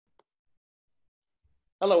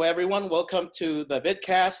Hello, everyone. Welcome to the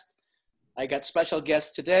vidcast. I got special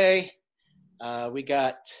guests today. We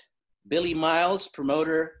got Billy Myles,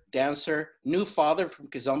 promoter, dancer, new father from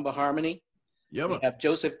Kizomba Harmony. Yeah, we have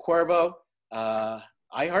Joseph Cuervo, I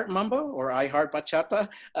Heart Mambo or I Heart Bachata.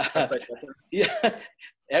 Yeah,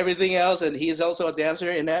 everything else. And he's also a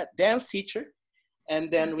dancer and a dance teacher.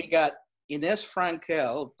 And then we got Ines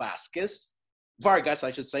Vargas,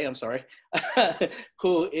 I should say, I'm sorry,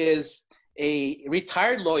 who is a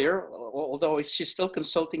retired lawyer, although she's still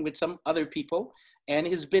consulting with some other people, and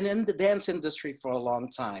has been in the dance industry for a long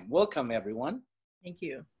time. Welcome, everyone. Thank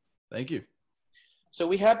you. Thank you. So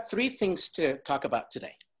we have three things to talk about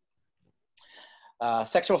today.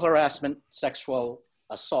 Sexual harassment, sexual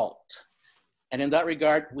assault. And in that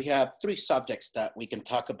regard, we have three subjects that we can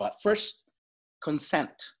talk about. First,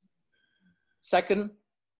 consent. Second,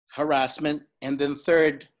 harassment. And then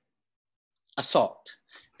third, assault.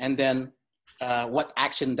 And then what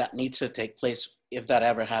action that needs to take place if that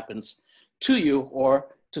ever happens to you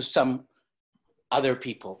or to some other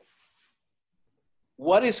people.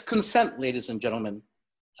 What is consent, ladies and gentlemen?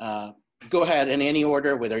 Go ahead in any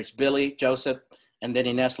order, whether it's Billy, Joseph, and then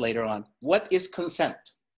Ines later on. What is consent?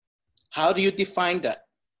 How do you define that?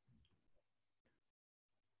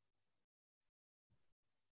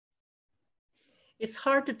 It's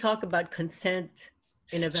hard to talk about consent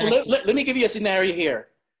in a So vacuum. let me give you a scenario here.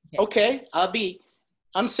 Okay,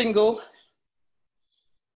 I'm single.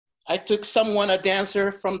 I took someone, a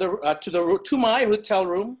dancer, from to my hotel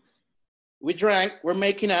room. We drank, we're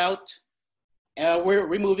making out, we're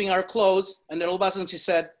removing our clothes, and then all of a sudden she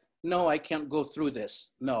said, "No, I can't go through this,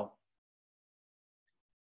 no."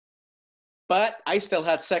 But I still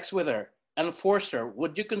had sex with her and forced her.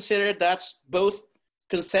 Would you consider that's both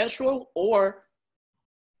consensual or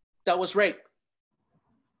that was rape?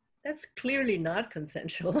 That's clearly not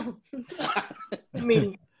consensual. I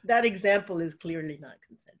mean, that example is clearly not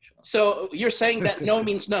consensual. So you're saying that no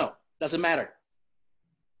means no, doesn't matter.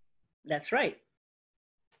 That's right.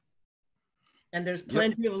 And there's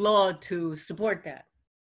plenty of law to support that.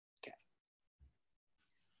 Okay.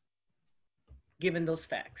 Given those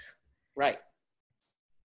facts. Right.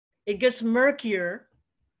 It gets murkier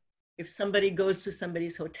if somebody goes to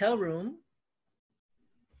somebody's hotel room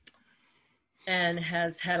and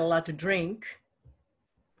has had a lot to drink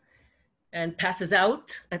and passes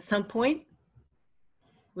out at some point,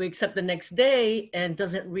 wakes up the next day and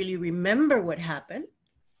doesn't really remember what happened,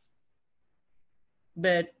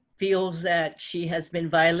 but feels that she has been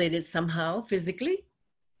violated somehow physically,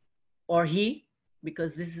 or he,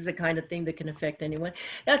 because this is the kind of thing that can affect anyone.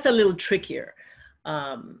 That's a little trickier.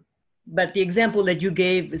 But the example that you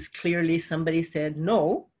gave is clearly somebody said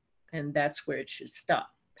no, and that's where it should stop.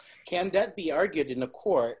 Can that be argued in a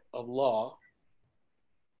court of law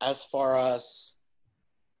as far as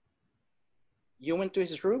you went to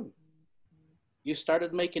his room, you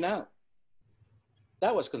started making out?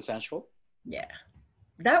 That was consensual. Yeah,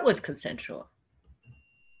 that was consensual.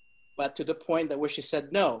 But to the point that where she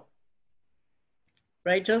said no.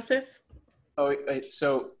 Right, Joseph? Oh,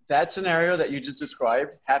 so that scenario that you just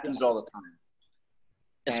described happens all the time.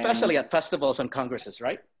 Especially at festivals and congresses,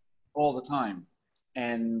 right? All the time.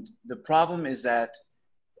 And the problem is that,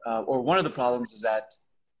 or one of the problems is that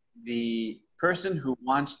the person who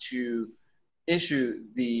wants to issue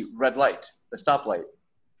the red light, the stoplight,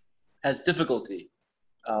 has difficulty.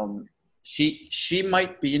 She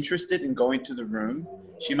might be interested in going to the room.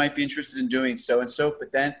 She might be interested in doing so and so,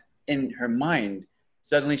 but then in her mind,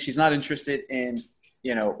 suddenly she's not interested in,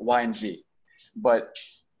 Y and Z. But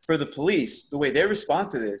for the police, the way they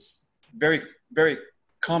respond to this very, very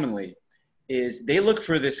commonly is they look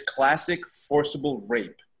for this classic forcible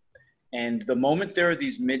rape. And the moment there are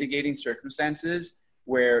these mitigating circumstances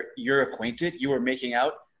where you're acquainted, you are making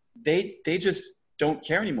out, they just don't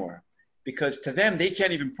care anymore, because to them, they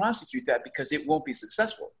can't even prosecute that because it won't be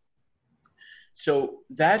successful. So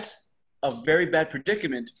that's a very bad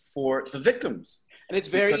predicament for the victims. And it's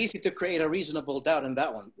very easy to create a reasonable doubt in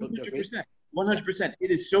that one. 100%. 100%.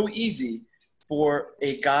 It is so easy for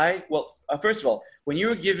a guy. Well, first of all, when you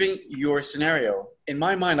were giving your scenario, in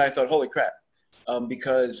my mind, I thought, holy crap,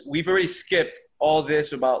 because we've already skipped all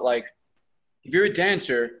this about, like, if you're a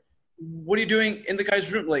dancer, what are you doing in the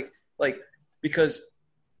guy's room? Like, because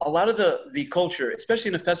a lot of the culture, especially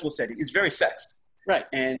in a festival setting, is very sexed. Right.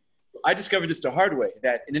 And I discovered this the hard way,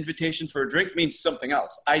 that an invitation for a drink means something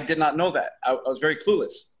else. I did not know that. I was very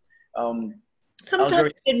clueless.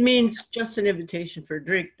 Sometimes it means just an invitation for a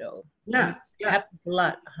drink, though. Yeah. It happens a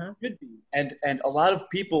lot. Could be. And a lot of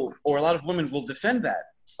people, or a lot of women, will defend that.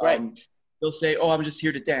 Right. They'll say, oh, I'm just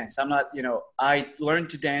here to dance. I'm not, I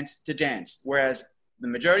learned to dance. Whereas the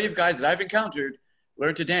majority of guys that I've encountered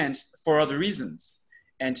learn to dance for other reasons.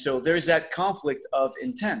 And so there's that conflict of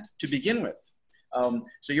intent to begin with.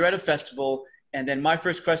 So you're at a festival, and then my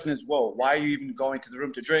first question is, whoa, why are you even going to the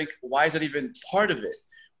room to drink? Why is that even part of it?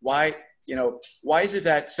 Why is it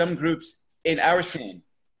that some groups in our scene,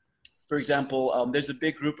 for example, there's a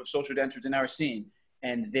big group of social dancers in our scene,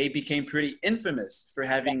 and they became pretty infamous for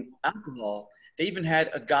having alcohol. They even had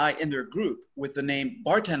a guy in their group with the name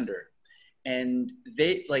Bartender. And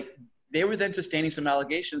they were then sustaining some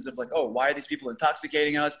allegations of like, oh, why are these people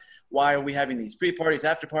intoxicating us? Why are we having these pre-parties,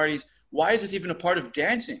 after parties? Why is this even a part of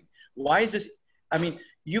dancing? Why is this? I mean,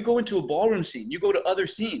 you go into a ballroom scene, you go to other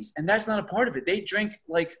scenes, and that's not a part of it. They drink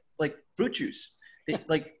like fruit juice,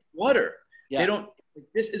 like water. Yeah. They don't,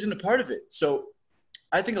 this isn't a part of it. So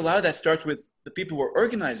I think a lot of that starts with the people who are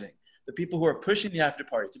organizing, the people who are pushing the after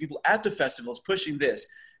parties, the people at the festivals pushing this,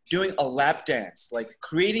 doing a lap dance, like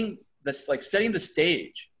creating this, like setting the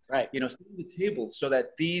stage, right? Setting the table so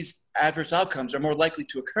that these adverse outcomes are more likely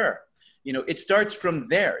to occur. It starts from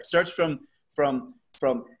there. It starts from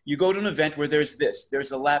you go to an event where there's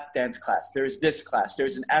a lap dance class, there's this class,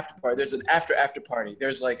 there's an after party, there's an after party,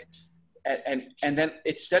 there's like, and then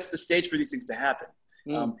it sets the stage for these things to happen.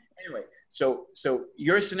 Anyway, so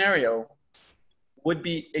your scenario would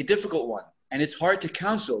be a difficult one, and it's hard to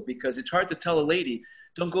counsel because it's hard to tell a lady,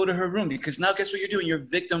 don't go to her room, because now guess what you're doing? You're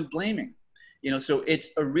victim blaming. So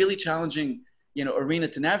it's a really challenging, arena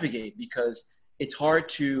to navigate because it's hard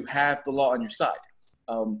to have the law on your side.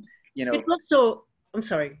 It's also, I'm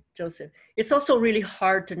sorry, Joseph. It's also really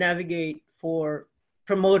hard to navigate for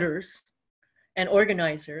promoters and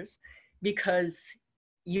organizers because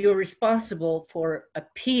you're responsible for a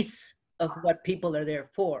piece of what people are there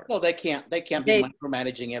for. Well, they can't be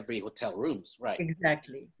micromanaging every hotel rooms, right?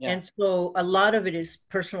 Exactly. Yeah. And so a lot of it is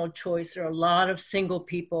personal choice. There are a lot of single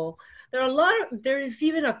people. There is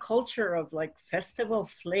even a culture of like festival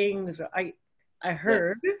flings. I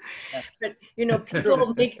heard that,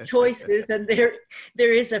 people make choices, and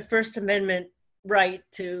there is a First Amendment right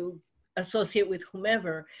to associate with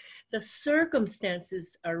whomever. The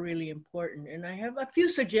circumstances are really important. And I have a few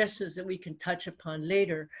suggestions that we can touch upon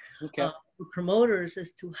later for promoters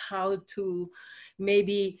as to how to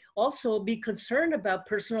maybe also be concerned about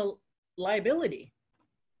personal liability.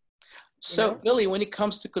 So, Billy, when it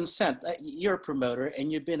comes to consent, you're a promoter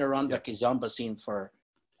and you've been around the kizomba scene for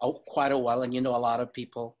quite a while, and you know a lot of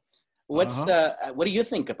people. What do you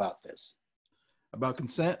think about this? About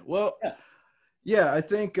consent? Well, I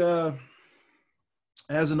think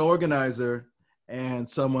as an organizer and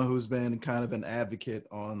someone who's been kind of an advocate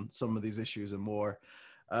on some of these issues and more,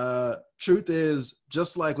 truth is,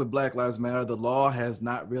 just like with Black Lives Matter, the law has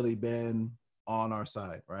not really been on our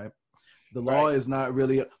side, right? The law is not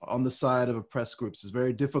really on the side of oppressed groups. It's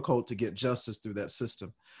very difficult to get justice through that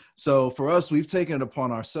system. So for us, we've taken it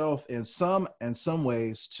upon ourselves in some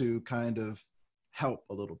ways to kind of help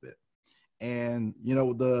a little bit. And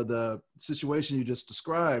the situation you just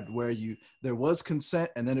described, where there was consent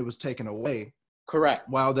and then it was taken away. Correct.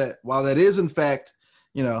 While that is in fact,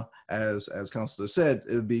 as Counselor said,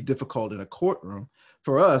 it would be difficult in a courtroom.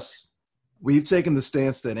 For us, we've taken the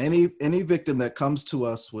stance that any victim that comes to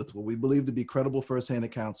us with what we believe to be credible firsthand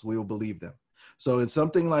accounts, we will believe them. So in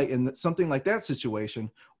something like that situation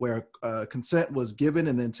where consent was given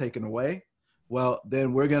and then taken away, well,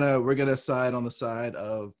 then we're gonna side on the side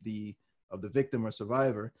of the victim or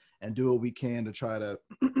survivor and do what we can to try to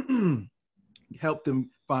help them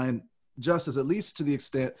find justice, at least to the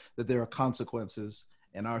extent that there are consequences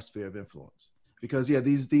in our sphere of influence. Because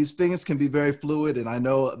these things can be very fluid, and I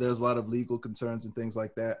know there's a lot of legal concerns and things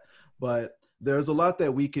like that, but there's a lot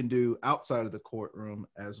that we can do outside of the courtroom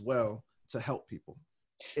as well to help people.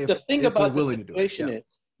 The thing about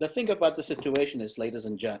the situation is, ladies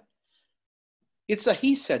and gentlemen, it's a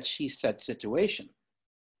he said, she said situation.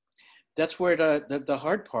 That's where the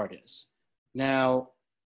hard part is. Now,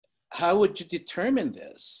 how would you determine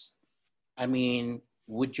this? I mean,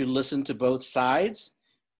 would you listen to both sides?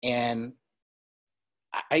 And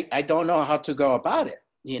I don't know how to go about it.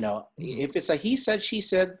 If it's a he said, she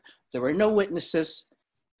said, there were no witnesses.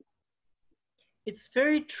 It's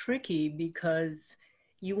very tricky because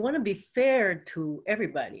you want to be fair to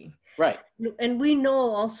everybody. Right. And we know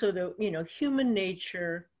also that, human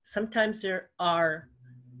nature, sometimes there are,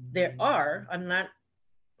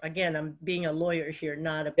 I'm being a lawyer here,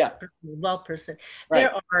 not a law person. Right.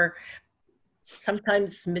 There are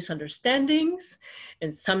sometimes misunderstandings,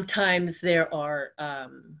 and sometimes there are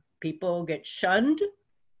people get shunned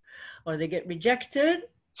or they get rejected.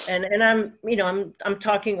 And I'm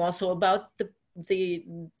talking also about the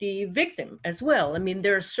victim as well. I mean,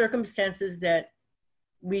 there are circumstances that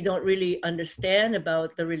we don't really understand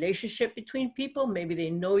about the relationship between people. Maybe they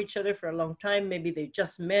know each other for a long time. Maybe they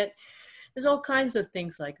just met. There's all kinds of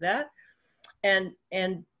things like that. And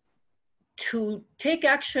to take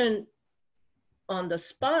action on the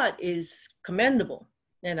spot is commendable.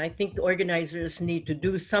 And I think the organizers need to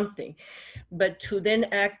do something. But to then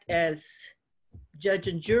act as judge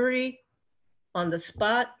and jury on the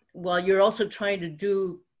spot while you're also trying to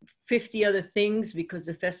do 50 other things because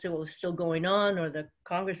the festival is still going on or the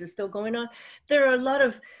Congress is still going on. There are a lot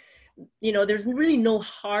of, there's really no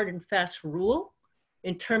hard and fast rule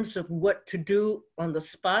in terms of what to do on the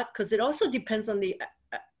spot, because it also depends on the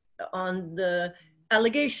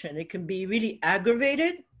allegation. It can be really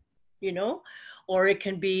aggravated, or it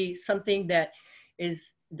can be something that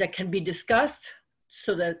can be discussed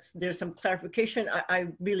so that there's some clarification. I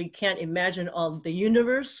really can't imagine all the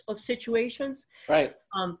universe of situations. Right.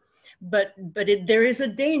 But there is a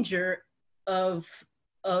danger of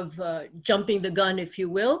jumping the gun, if you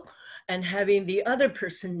will, and having the other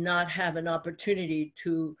person not have an opportunity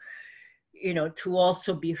to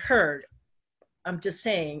also be heard. I'm just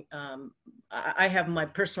saying, I have my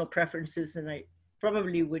personal preferences and I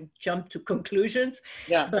probably would jump to conclusions.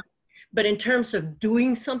 Yeah. But in terms of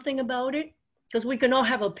doing something about it, because we can all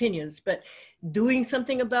have opinions, but doing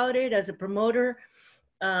something about it as a promoter,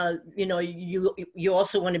 you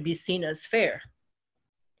also want to be seen as fair.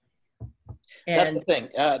 And that's the thing.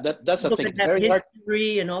 That's the thing. It's very hard.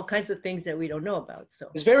 And all kinds of things that we don't know about.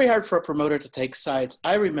 So it's very hard for a promoter to take sides.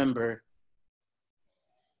 I remember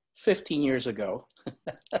 15 years ago,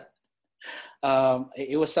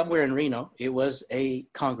 it was somewhere in Reno. It was a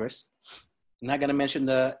Congress. I'm not going to mention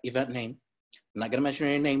the event name. I'm not going to mention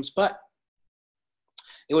any names, but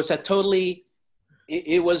it was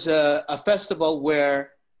it was a festival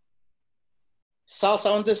where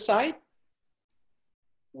salsa on this side,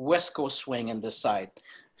 West Coast swing on this side.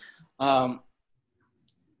 Salsa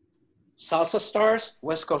stars,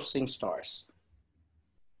 West Coast swing stars.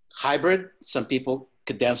 Hybrid, some people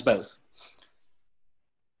could dance both.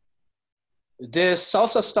 This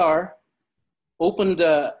salsa star opened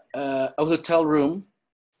a hotel room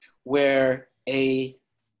where a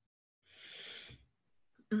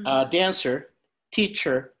dancer,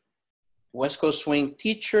 teacher, West Coast swing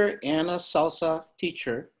teacher and a salsa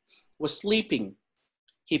teacher was sleeping.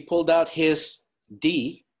 He pulled out his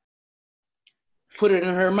D, put it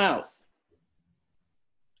in her mouth.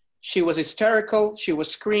 She was hysterical, she was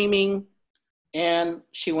screaming, and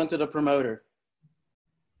she went to the promoter.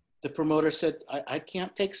 The promoter said, I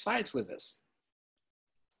can't take sides with this.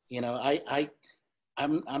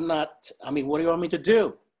 I'm not, what do you want me to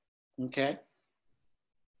do? Okay.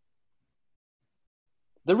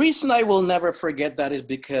 The reason I will never forget that is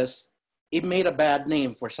because it made a bad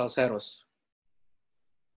name for salseros.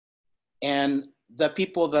 And the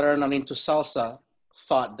people that are not into salsa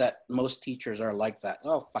thought that most teachers are like that.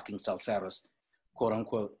 Oh, fucking salseros, quote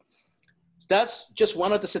unquote. That's just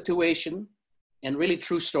one of the situations and really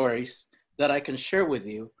true stories that I can share with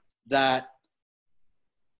you that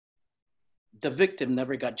the victim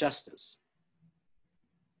never got justice.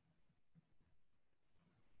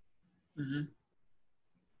 Mm-hmm.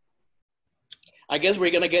 I guess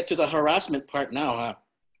we're going to get to the harassment part now,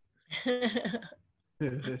 huh?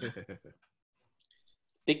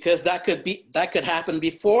 Because that could happen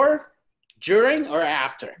before, during, or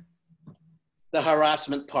after the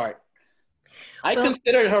harassment part. I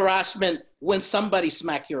consider harassment when somebody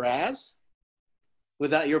smack your ass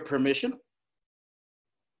without your permission.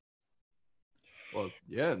 Well,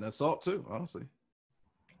 yeah, and assault too, honestly.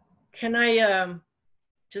 Can I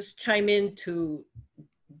just chime in to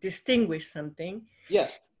distinguish something?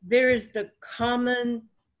 Yes. There is the common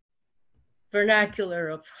vernacular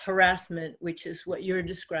of harassment, which is what you're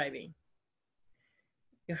describing.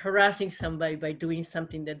 You're harassing somebody by doing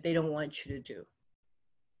something that they don't want you to do,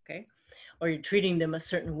 okay? Or you're treating them a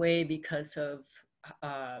certain way because of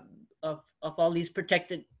all these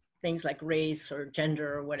protected things like race or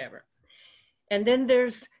gender or whatever. And then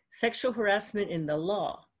there's sexual harassment in the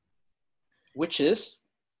law. Which is?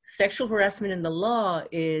 Sexual harassment in the law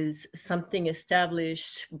is something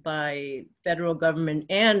established by federal government,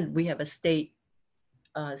 and we have a state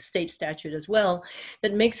statute as well,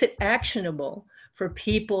 that makes it actionable for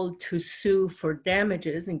people to sue for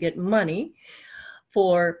damages and get money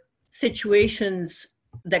for situations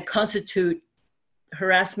that constitute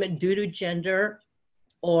harassment due to gender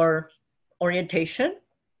or orientation.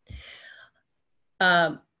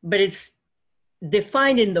 But it's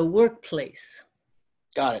defined in the workplace.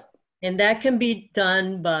 Got it. And that can be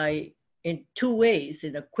done by in two ways: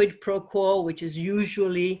 in a quid pro quo, which is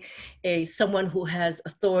usually someone who has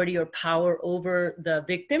authority or power over the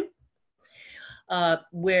victim,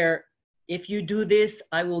 where if you do this,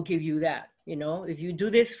 I will give you that. You know, if you do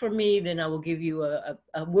this for me, then I will give you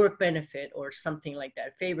a work benefit or something like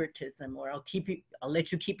that, favoritism, or I'll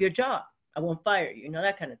let you keep your job. I won't fire you, you know,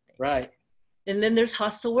 that kind of thing. Right. And then there's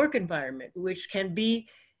hostile work environment, which can be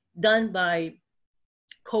done by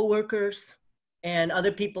coworkers and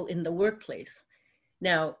other people in the workplace.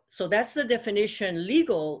 Now, so that's the definition,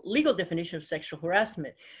 legal definition of sexual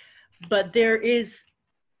harassment. But there is,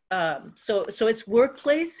 so it's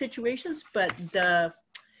workplace situations, but the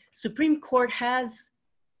Supreme Court has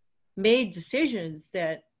made decisions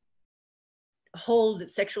that hold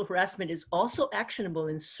that sexual harassment is also actionable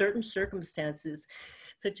in certain circumstances,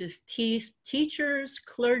 such as teachers,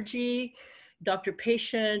 clergy,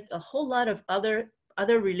 doctor-patient, a whole lot of other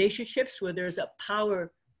relationships where there's a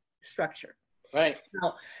power structure. Right.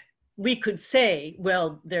 Now, we could say,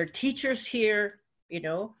 well, there are teachers here, you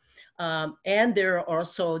know, and there are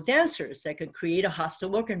also dancers that can create a hostile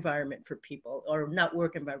work environment for people, or not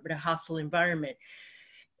work environment, but a hostile environment.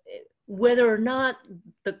 Whether or not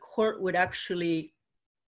the court would actually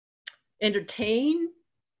entertain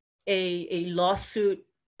a lawsuit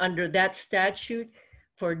under that statute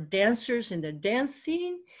for dancers in the dance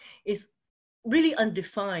scene is really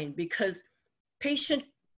undefined, because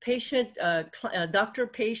doctor,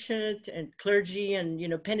 patient, and clergy, and, you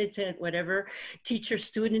know, penitent, whatever, teacher,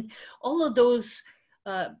 student, all of those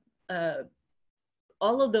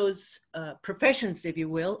professions, if you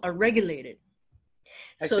will, are regulated.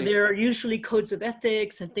 So there are usually codes of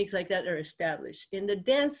ethics and things like that are established. In the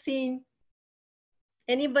dance scene,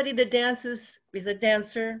 anybody that dances is a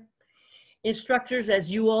dancer. Instructors,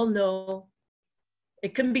 as you all know,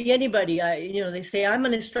 it can be anybody. You know, they say, I'm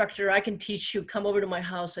an instructor, I can teach you, come over to my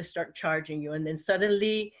house, I start charging you. And then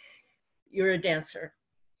suddenly you're a dancer.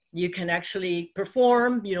 You can actually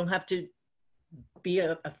perform. You don't have to be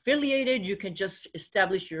affiliated. You can just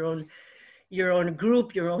establish your own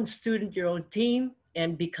group, your own student, your own team,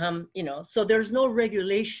 and become, you know, so there's no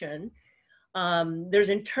regulation. There's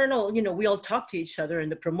internal, you know, we all talk to each other, and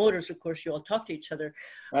the promoters, of course, you all talk to each other,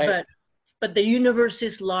 right. But the universe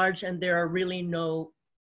is large, and there are really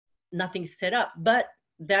nothing set up. But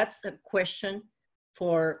that's a question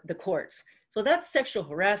for the courts. So that's sexual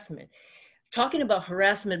harassment. Talking about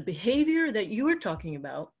harassment behavior that you were talking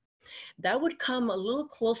about, that would come a little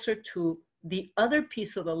closer to the other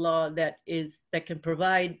piece of the law that can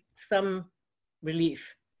provide some relief,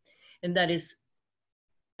 and that is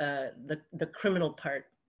the criminal part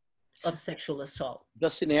of sexual assault. The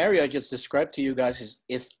scenario I just described to you guys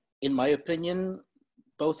is, in my opinion,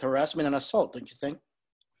 both harassment and assault, don't you think?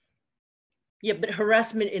 Yeah, but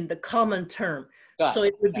harassment in the common term. Got so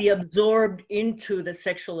it would be absorbed into the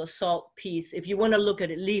sexual assault piece if you want to look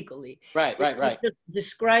at it legally. Right. Just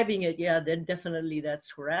describing it, yeah, then definitely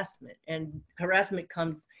that's harassment. And harassment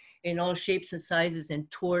comes in all shapes and sizes and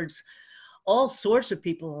towards all sorts of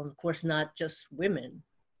people, and of course, not just women.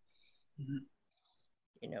 Mm-hmm.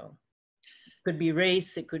 You know, it could be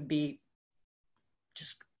race, it could be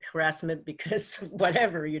just harassment because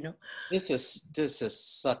whatever, you know. This is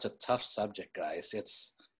such a tough subject, guys.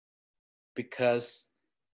 It's because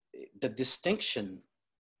the distinction,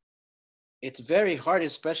 it's very hard,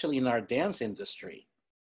 especially in our dance industry,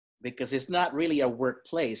 because it's not really a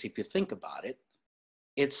workplace if you think about it.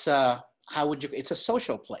 It's it's a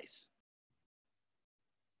social place.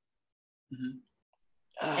 Mm-hmm.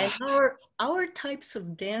 And our types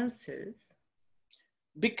of dances,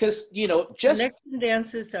 because, you know, just connection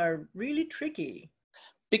dances are really tricky.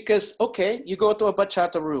 Because, okay, you go to a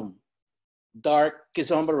bachata room, dark,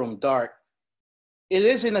 kizomba room, dark. It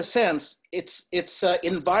is, in a sense, it's an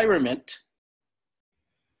environment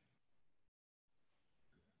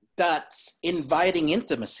that's inviting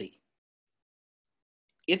intimacy.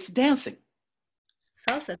 It's dancing.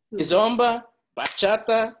 Salsa too. Kizomba,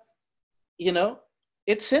 bachata, you know,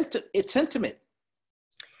 it's intimate.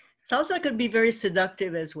 Salsa could be very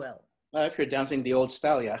seductive as well. If you're dancing the old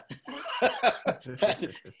style, yeah.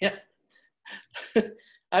 Yeah.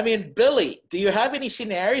 I mean, Billy, do you have any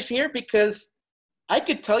scenarios here? Because I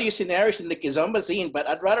could tell you scenarios in the kizomba scene, but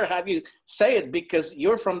I'd rather have you say it because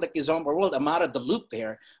you're from the kizomba world. I'm out of the loop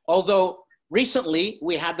there. Although recently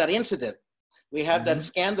we had that incident. We had that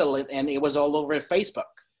scandal, and it was all over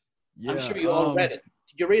Facebook. Yeah, I'm sure you all read it.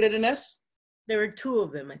 Did you read it, Ines? There were two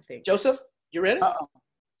of them, I think. Joseph, you read it?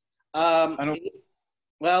 I don't.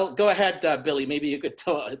 Well, go ahead, Billy. Maybe you could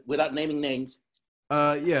tell without naming names.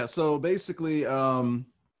 Yeah, so basically,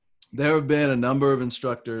 there have been a number of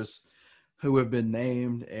instructors who have been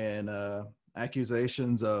named in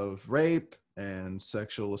accusations of rape and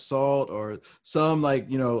sexual assault, or some, like,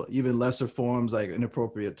 you know, even lesser forms like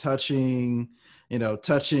inappropriate touching, you know,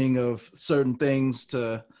 touching of certain things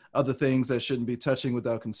to other things that shouldn't be touching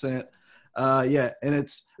without consent. Yeah, and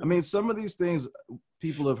it's, I mean, some of these things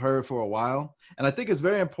people have heard for a while, and I think it's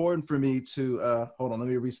very important for me to hold on, let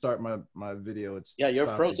me restart my video. It's Yeah, you're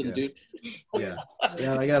stopped frozen, again. dude. Yeah,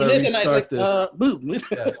 I gotta Ines and I, restart like, this. boom.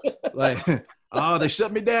 Yeah, like, oh, they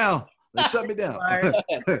shut me down. They shut me down.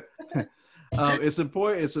 It's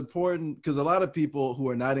important because a lot of people who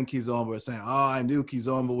are not in Kizomba are saying, oh, I knew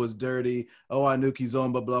Kizomba was dirty. Oh, I knew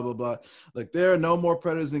Kizomba, blah, blah, blah. Like, there are no more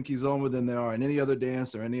predators in Kizomba than there are in any other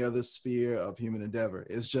dance or any other sphere of human endeavor.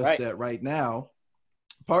 It's just that right now,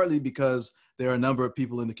 partly because there are a number of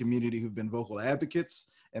people in the community who've been vocal advocates,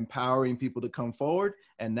 empowering people to come forward.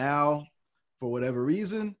 And now, for whatever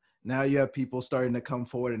reason, now you have people starting to come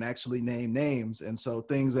forward and actually name names. And so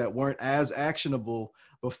things that weren't as actionable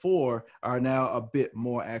before are now a bit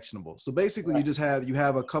more actionable. So basically you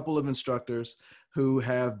have a couple of instructors who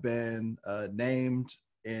have been named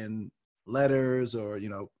in letters, or, you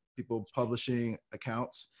know, people publishing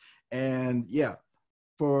accounts. And yeah,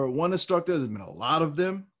 for one instructor, there's been a lot of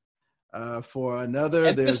them. For another,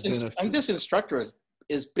 And there's been a few. and this instructor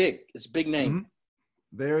is big. It's a big name.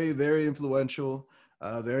 Mm-hmm. Very, very influential,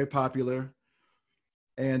 very popular.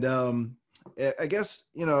 And I guess,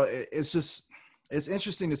 you know, it's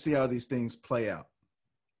interesting to see how these things play out.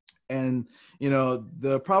 And, you know,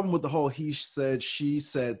 the problem with the whole he said, she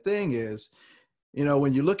said thing is, you know,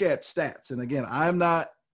 when you look at stats, and again,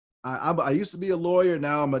 I used to be a lawyer.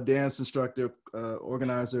 Now I'm a dance instructor,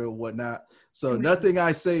 organizer, or whatnot. So nothing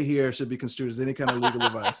I say here should be construed as any kind of legal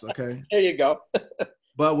advice. Okay. There you go.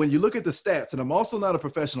 But when you look at the stats, and I'm also not a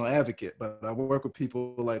professional advocate, but I work with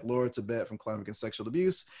people like Laura Tibet from Climate Against Sexual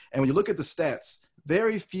Abuse. And when you look at the stats,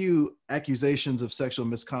 very few accusations of sexual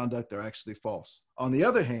misconduct are actually false. On the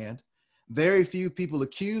other hand, very few people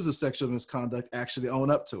accused of sexual misconduct actually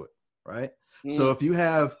own up to it, right? So if you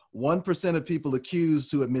have 1% of people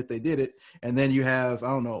accused who admit they did it, and then you have, I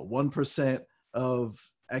don't know, 1% of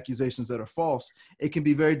accusations that are false, it can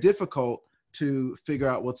be very difficult to figure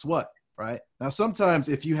out what's what, right? Now, sometimes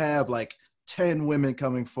if you have like 10 women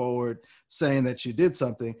coming forward saying that you did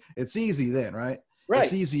something, it's easy then, right?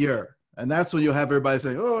 It's easier. And that's when you'll have everybody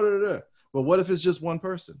saying, oh, da, da, da. But what if it's just one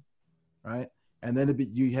person, right? And then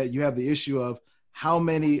you have the issue of how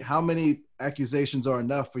many accusations are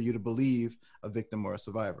enough for you to believe a victim or a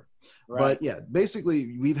survivor. But yeah,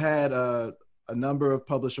 basically we've had a number of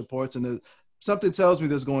published reports, and something tells me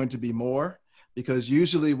there's going to be more, because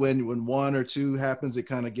usually when one or two happens, it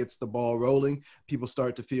kind of gets the ball rolling. People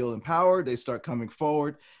start to feel empowered. They start coming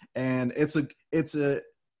forward, and it's a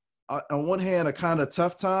on one hand, a kind of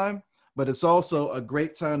tough time, but it's also a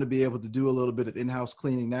great time to be able to do a little bit of in-house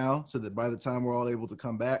cleaning now, so that by the time we're all able to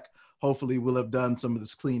come back, hopefully we'll have done some of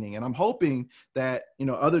this cleaning. And I'm hoping that, you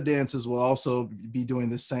know, other dances will also be doing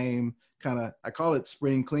the same kind of, I call it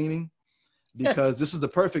spring cleaning, because this is the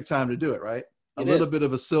perfect time to do it, right? A little bit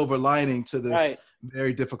of a silver lining to this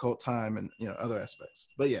very difficult time, and, you know, other aspects.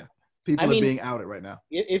 But yeah, people are being outed right now.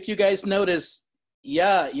 If you guys notice,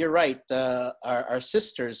 yeah, you're right. Our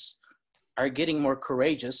sisters are getting more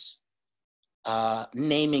courageous,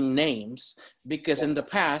 naming names, because in the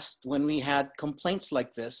past, when we had complaints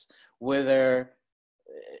like this, whether,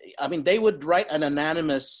 I mean, they would write an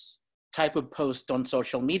anonymous type of post on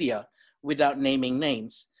social media without naming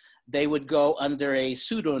names. They would go under a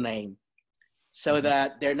pseudonym, so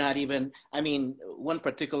that they're not even, I mean, one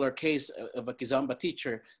particular case of a Kizomba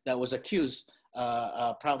teacher that was accused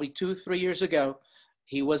probably 2-3 years ago,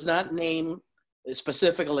 he was not named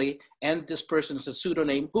specifically, and this person's a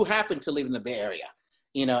pseudonym who happened to live in the Bay Area,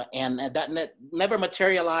 you know, and that never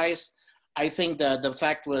materialized. I think the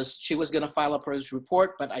fact was she was going to file a police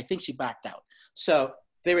report, but I think she backed out. So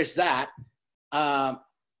there is that.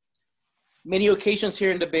 Many occasions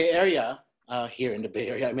here in the Bay Area,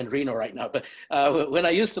 I'm in Reno right now, but when I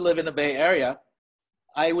used to live in the Bay Area,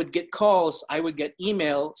 I would get calls, I would get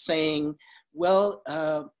email saying, well,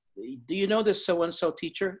 do you know this so-and-so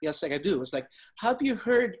teacher? Yes, like I do. It's like, have you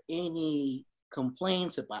heard any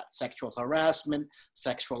complaints about sexual harassment,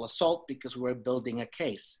 sexual assault? Because we're building a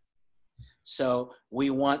case. So we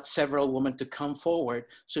want several women to come forward.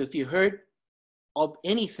 So if you heard of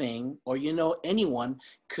anything, or you know anyone,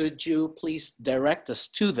 could you please direct us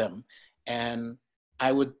to them? And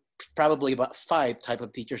I would probably about 5 type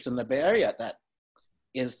of teachers in the Bay Area that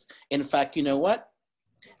is, in fact, you know what?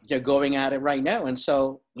 They're going at it right now. And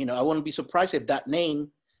so, you know, I wouldn't be surprised if that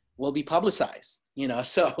name will be publicized, you know,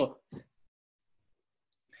 so.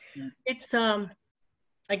 It's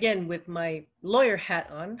again with my lawyer hat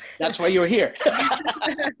on. That's why you're here.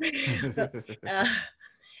 uh,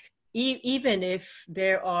 even if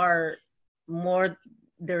there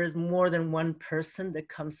is more than one person that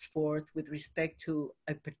comes forth with respect to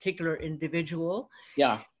a particular individual.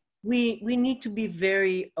 Yeah. We need to be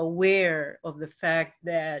very aware of the fact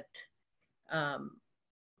that,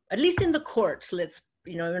 at least in the courts,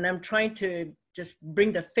 and I'm trying to just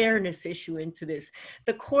bring the fairness issue into this,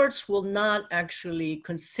 the courts will not actually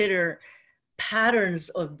consider patterns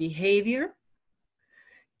of behavior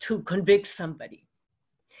to convict somebody.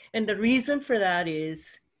 And the reason for that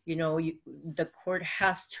is, the court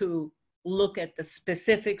has to look at the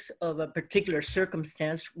specifics of a particular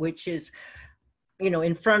circumstance, which is,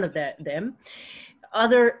 in front of them.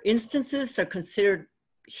 Other instances are considered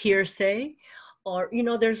hearsay, or,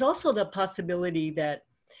 there's also the possibility that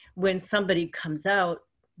when somebody comes out,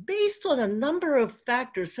 based on a number of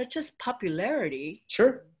factors such as popularity,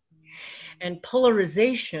 Sure, and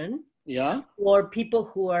polarization, yeah, or people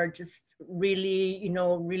who are just really,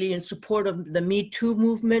 really in support of the Me Too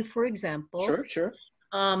movement, for example, sure,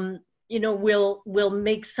 will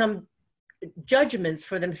make some judgments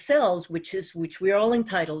for themselves, which we're all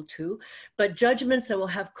entitled to, but judgments that will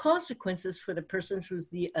have consequences for the person who's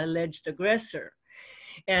the alleged aggressor.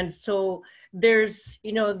 And so there's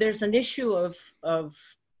an issue of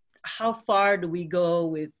how far do we go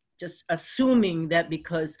with just assuming that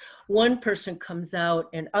because one person comes out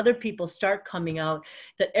and other people start coming out,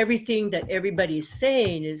 that everything that everybody's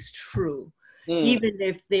saying is true, even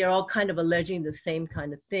if they are all kind of alleging the same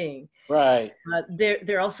kind of thing. Right.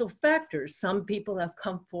 There are also factors. Some people have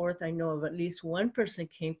come forth. I know of at least one person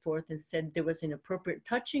came forth and said there was inappropriate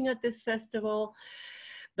touching at this festival.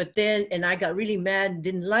 But then, and I got really mad,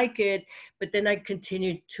 didn't like it, but then I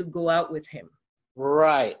continued to go out with him.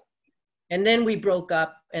 Right. And then we broke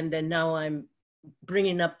up, and then now I'm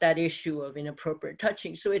bringing up that issue of inappropriate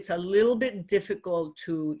touching. So it's a little bit difficult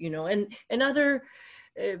to, and other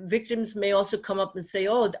victims may also come up and say,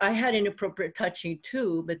 oh, I had inappropriate touching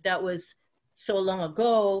too, but that was so long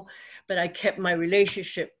ago, but I kept my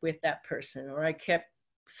relationship with that person, or I kept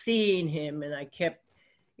seeing him and I kept,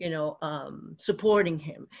 supporting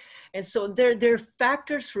him. And so there are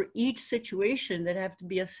factors for each situation that have to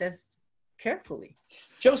be assessed carefully.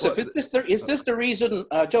 Joseph, is this the reason,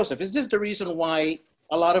 Joseph, is this the reason why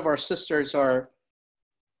a lot of our sisters are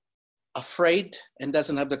afraid and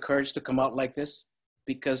doesn't have the courage to come out like this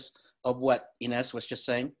because of what Ines was just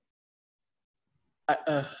saying?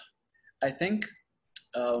 I think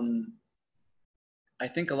a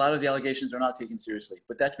lot of the allegations are not taken seriously,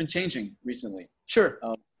 but that's been changing recently. Sure.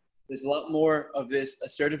 There's a lot more of this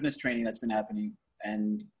assertiveness training that's been happening,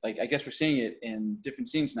 and I guess we're seeing it in different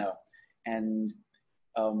scenes now. And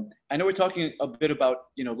I know we're talking a bit about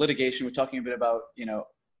litigation. We're talking a bit about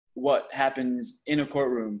what happens in a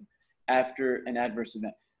courtroom after an adverse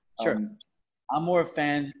event. Sure. I'm more a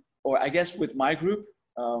fan, or I guess with my group,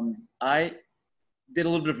 I did a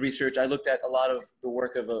little bit of research. I looked at a lot of the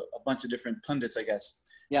work of a bunch of different pundits, I guess.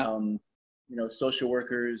 Yeah. Social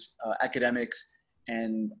workers, academics,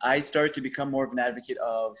 and I started to become more of an advocate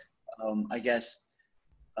of,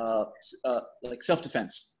 like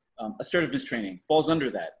self-defense. Assertiveness training falls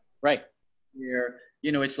under that. Right. Where,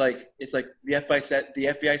 it's like the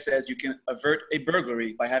FBI says you can avert a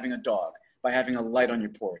burglary by having a dog, by having a light on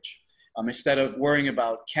your porch, instead of worrying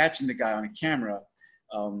about catching the guy on a camera,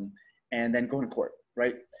 and then going to court,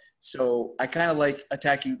 right? So I kind of like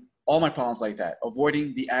attacking all my problems like that,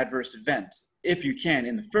 avoiding the adverse event if you can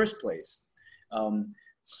in the first place.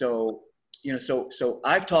 So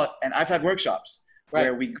I've taught, and I've had workshops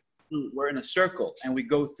where we're in a circle and we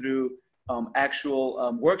go through actual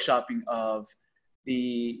workshopping of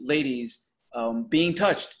the ladies being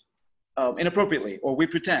touched inappropriately, or we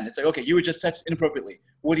pretend. It's like, okay, you were just touched inappropriately.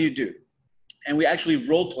 What do you do? And we actually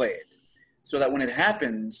role play it so that when it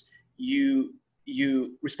happens, you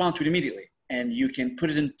respond to it immediately and you can put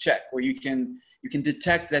it in check, or you can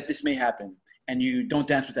detect that this may happen and you don't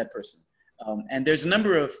dance with that person. And there's a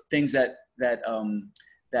number of things that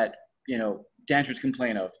dancers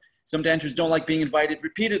complain of. Some dancers don't like being invited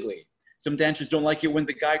repeatedly. Some dancers don't like it when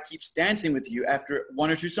the guy keeps dancing with you after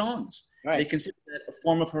one or two songs. Right. They consider that a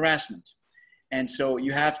form of harassment. And so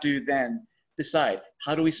you have to then decide,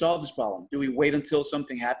 how do we solve this problem? Do we wait until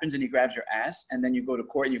something happens and he grabs your ass and then you go to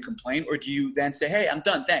court and you complain? Or do you then say, hey, I'm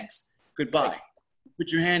done, thanks, goodbye. Right.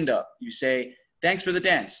 Put your hand up. You say, thanks for the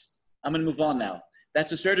dance. I'm gonna move on now.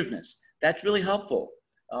 That's assertiveness. That's really helpful.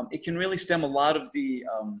 It can really stem a lot of the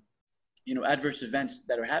adverse events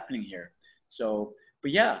that are happening here. So,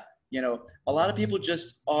 but yeah, You know, a lot of people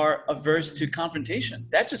just are averse to confrontation.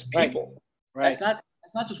 That's just people. Right.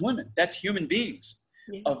 That's not just women. That's human beings.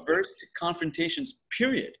 Yeah. Averse to confrontations,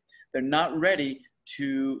 period. They're not ready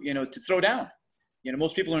to, you know, to throw down. You know,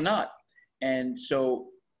 most people are not. And so,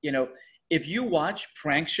 you know, if you watch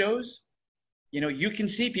prank shows, you know, you can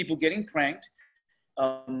see people getting pranked,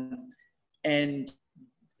 and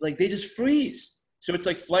like they just freeze. So it's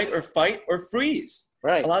like flight or fight or freeze.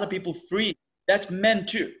 Right. A lot of people freeze. That's men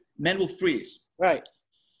too. Men will freeze. Right.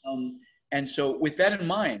 And so with that in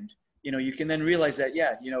mind, you know, you can then realize that,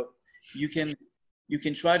 yeah, you know, you can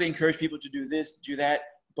try to encourage people to do this, do that,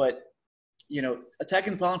 but, you know,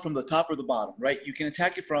 attacking the problem from the top or the bottom, right? You can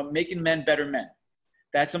attack it from making men better men.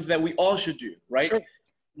 That's something that we all should do, right? Sure.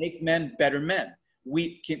 Make men better men.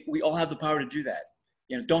 We all have the power to do that.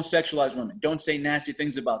 You know, don't sexualize women. Don't say nasty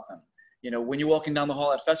things about them. You know, when you're walking down the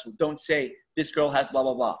hall at a festival, don't say this girl has blah,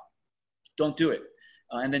 blah, blah. Don't do it.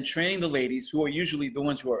 And then training the ladies, who are usually the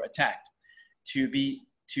ones who are attacked, to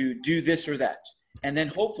do this or that. And then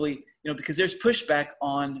hopefully, you know, because there's pushback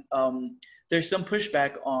on, there's some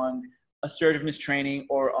pushback on assertiveness training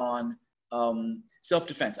or on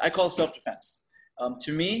self-defense. I call it self-defense.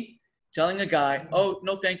 To me, telling a guy, oh,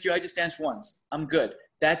 no, thank you, I just danced once, I'm good.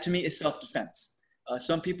 That to me is self-defense.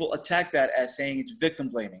 Some people attack that as saying it's victim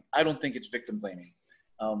blaming. I don't think it's victim blaming.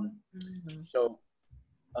 So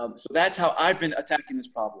that's how I've been attacking this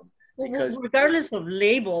problem. Because regardless of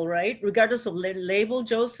label, right? Regardless of label,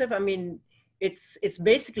 Joseph, I mean, it's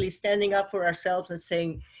basically standing up for ourselves and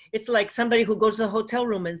saying, it's like somebody who goes to a hotel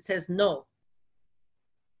room and says no.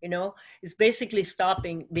 You know, it's basically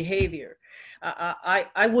stopping behavior.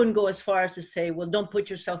 I wouldn't go as far as to say, well, don't put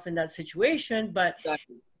yourself in that situation, but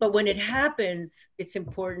exactly. But when it happens, it's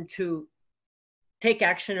important to take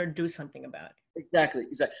action or do something about it. Exactly.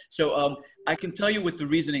 So I can tell you what the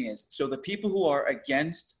reasoning is. So the people who are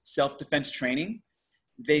against self-defense training,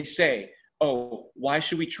 they say, oh, why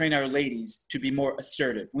should we train our ladies to be more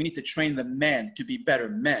assertive? We need to train the men to be better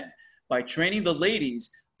men. By training the ladies,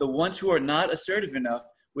 the ones who are not assertive enough,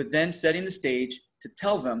 would then setting the stage to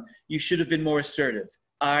tell them, you should have been more assertive.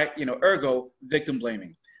 Ergo, victim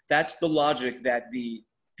blaming. That's the logic that the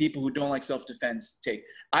people who don't like self-defense take.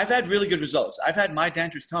 I've had really good results. I've had my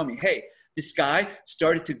dancers tell me, hey, this guy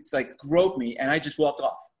started to like grope me and I just walked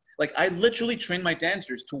off. Like I literally train my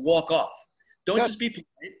dancers to walk off. Don't just be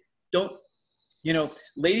polite. Don't, you know,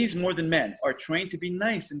 ladies more than men are trained to be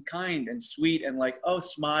nice and kind and sweet and like, oh,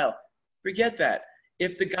 smile. Forget that.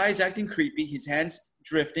 If the guy's acting creepy, his hands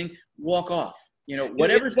drifting, walk off. You know,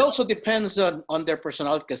 whatever. It also depends on their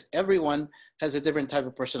personality, because everyone has a different type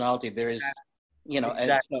of personality. There is, you know,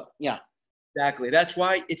 exactly. And, yeah. Exactly. That's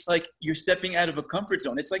why it's like you're stepping out of a comfort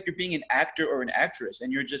zone. It's like you're being an actor or an actress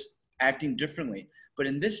and you're just acting differently. But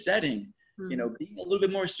in this setting, you know, being a little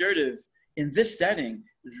bit more assertive in this setting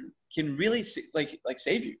can really like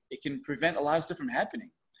save you. It can prevent a lot of stuff from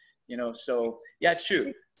happening. You know, so yeah, it's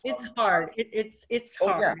true. It's hard. It's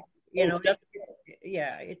hard. Yeah. You know,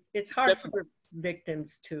 it's hard Definitely. for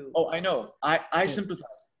victims to. Oh, I know. I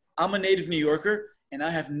sympathize. I'm a native New Yorker and I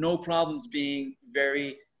have no problems being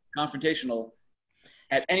very confrontational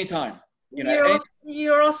at any time. You know,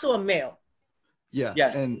 you're also a male. Yeah.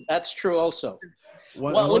 Yeah. And That's true also.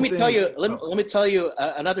 one let me thing- let me tell you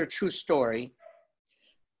another true story.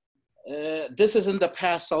 This is in the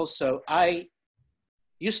past also. I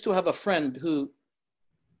used to have a friend who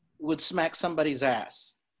would smack somebody's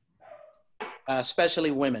ass,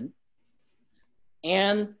 especially women.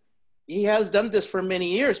 And he has done this for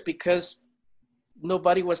many years because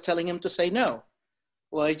nobody was telling him to say no.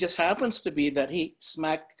 Well, it just happens to be that he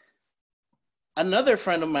smacked another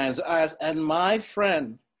friend of mine's ass, and my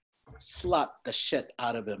friend slapped the shit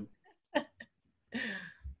out of him.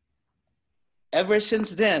 Ever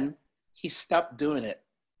since then, he stopped doing it.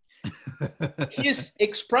 His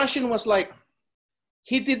expression was like,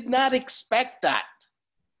 he did not expect that.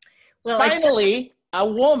 Well, finally,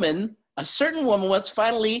 a certain woman was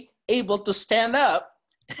finally able to stand up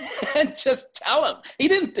and just tell him. She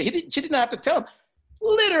didn't have to tell him.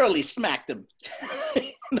 Literally smacked him.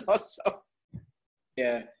 So.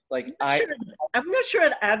 Yeah, like I'm not sure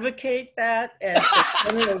I'd advocate that.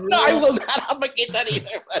 No, I will not advocate that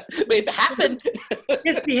either. But it happened.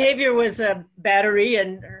 His behavior was a battery,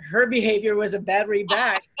 and her behavior was a battery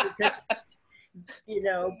back. Because, you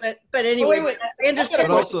know, but anyway, wait. I understand.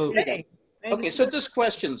 But also, Okay, so there's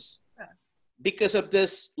questions because of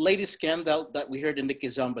this latest scandal that we heard in the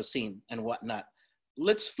Kizomba scene and whatnot.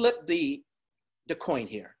 Let's flip the coin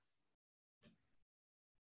here.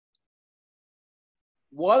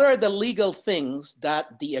 What are the legal things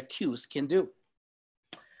that the accused can do?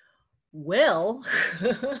 Well,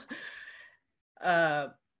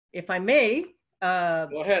 if I may,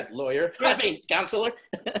 Go ahead, lawyer. I mean, counselor.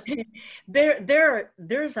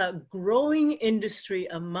 there's a growing industry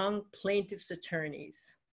among plaintiffs'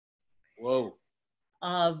 attorneys Whoa.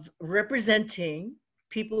 of representing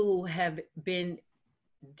people who have been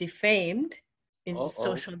defamed in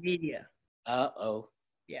social media. Uh-oh.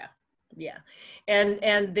 Yeah, yeah.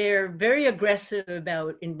 And they're very aggressive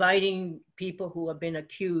about inviting people who have been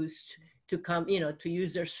accused to come, to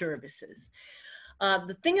use their services.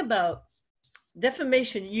 The thing about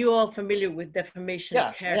defamation, you all familiar with defamation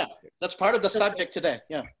of character. Yeah, that's part of the subject today,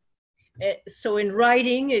 yeah. So in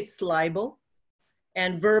writing, it's libel,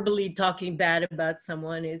 and verbally talking bad about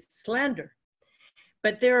someone is slander.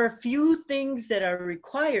 But there are a few things that are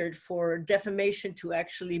required for defamation to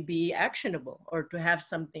actually be actionable or to have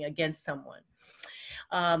something against someone.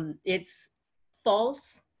 It's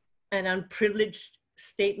false and unprivileged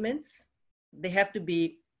statements. They have to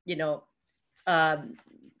be,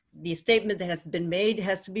 the statement that has been made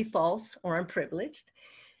has to be false or unprivileged,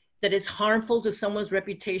 that is harmful to someone's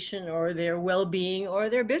reputation or their well-being or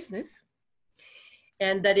their business,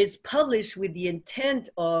 and that is published with the intent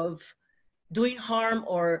of doing harm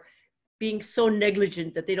or being so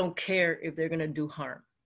negligent that they don't care if they're going to do harm.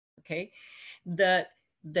 Okay, the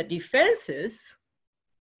defenses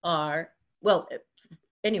are, well,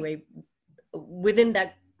 anyway, within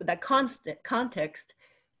that context,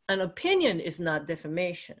 an opinion is not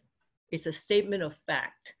defamation. It's a statement of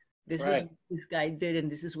fact. This is what this guy did,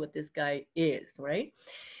 and this is what this guy is, right?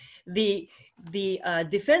 The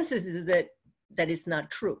defenses is that it's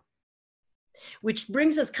not true, which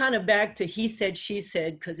brings us kind of back to he said, she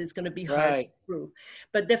said, because it's going to be hard to prove.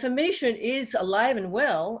 But defamation is alive and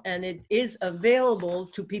well, and it is available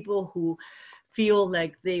to people who feel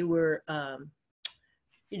like they were,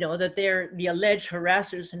 that they're the alleged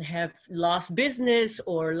harassers and have lost business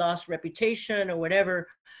or lost reputation or whatever,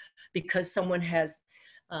 because someone has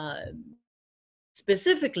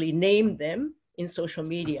specifically named them in social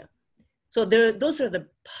media. So those are the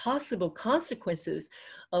possible consequences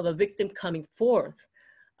of a victim coming forth.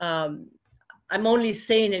 I'm only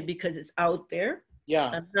saying it because it's out there. Yeah.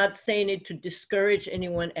 I'm not saying it to discourage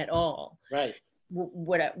anyone at all. Right.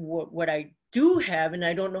 What I do have, and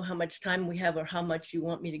I don't know how much time we have or how much you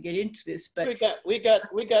want me to get into this, but we got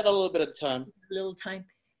a little bit of time. A little time.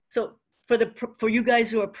 So for you guys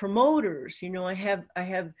who are promoters, I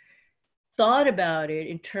have thought about it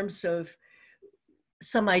in terms of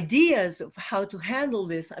some ideas of how to handle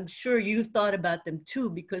this. I'm sure you've thought about them too,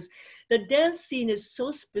 because the dance scene is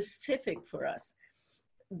so specific for us.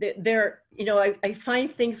 I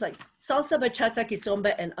find things like salsa, bachata,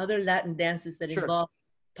 kizomba, and other Latin dances that involve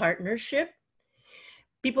partnership.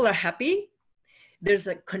 People are happy. There's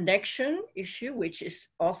a connection issue, which is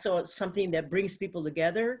also something that brings people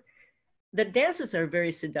together. The dances are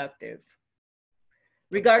very seductive,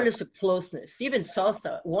 regardless of closeness. Even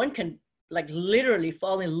salsa, one can like literally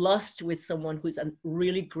fall in lust with someone who's a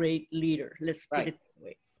really great leader, let's put it that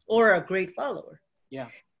way, or a great follower. Yeah.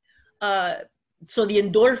 So the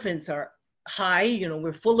endorphins are high,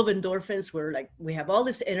 we're full of endorphins. We have all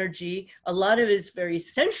this energy. A lot of it is very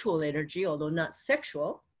sensual energy, although not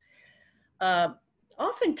sexual.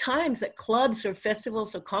 Oftentimes at clubs or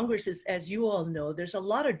festivals or congresses, as you all know, there's a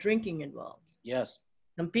lot of drinking involved. Yes.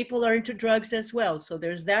 Some people are into drugs as well. So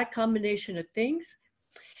there's that combination of things.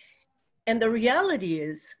 And the reality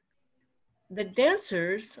is the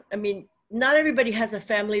dancers, not everybody has a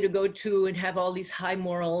family to go to and have all these high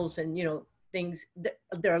morals and, things.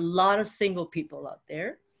 There are a lot of single people out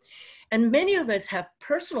there. And many of us have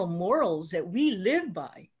personal morals that we live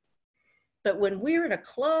by. But when we're in a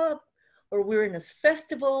club or we're in a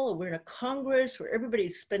festival or we're in a congress where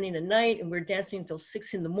everybody's spending the night and we're dancing until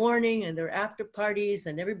 6 in the morning and there are after parties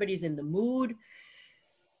and everybody's in the mood,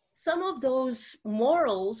 some of those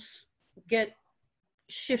morals get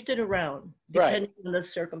shifted around depending on the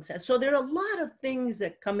circumstance. So there are a lot of things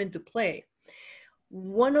that come into play.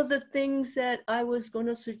 One of the things that I was going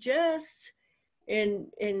to suggest in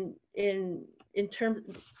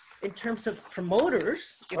terms of promoters,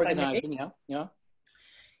 organizing,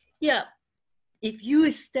 if you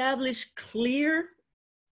establish clear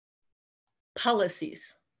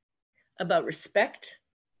policies about respect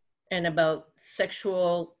and about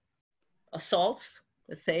sexual assaults,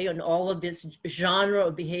 let's say, on all of this genre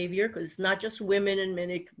of behavior, because it's not just women and men,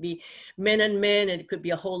 it could be men and men, and it could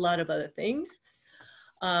be a whole lot of other things.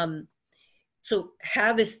 So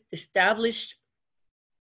have established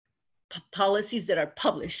policies that are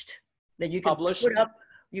published, that you can put up.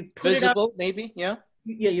 You put visible, it up, maybe,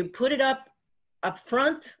 you put it up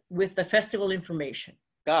front with the festival information.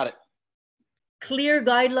 Got it. clear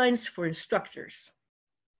guidelines for instructors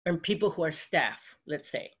and people who are staff, let's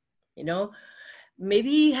say, you know,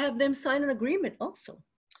 maybe have them sign an agreement also.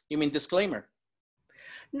 You mean disclaimer?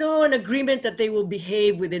 No, an agreement that they will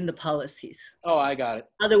behave within the policies. Oh, I got it.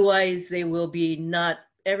 Otherwise, they will be not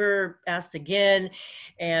ever asked again.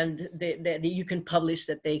 And you can publish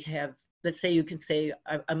that they have, let's say you can say,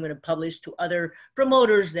 I'm going to publish to other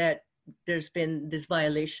promoters that there's been this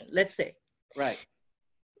violation, let's say. Right.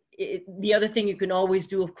 The other thing you can always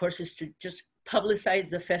do, of course, is to just publicize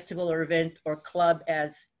the festival or event or club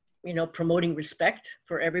as, you know, promoting respect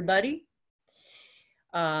for everybody.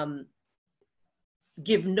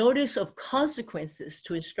 Give notice of consequences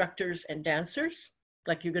to instructors and dancers.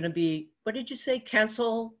 Like you're going to be, what did you say?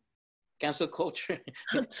 Cancel culture.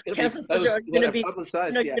 Cancel culture. You're going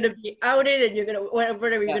to be outed, and you're going to,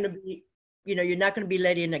 whatever you're going to be, you know, you're not going to be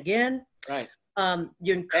let in again. Right.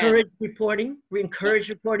 You encourage reporting. We encourage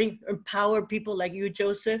reporting. Empower people like you,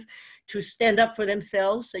 Joseph, to stand up for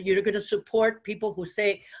themselves. So you're going to support people who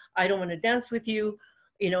say, "I don't want to dance with you."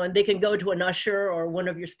 You know, and they can go to an usher or one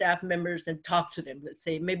of your staff members and talk to them. Let's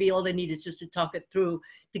say maybe all they need is just to talk it through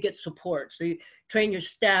to get support. So you train your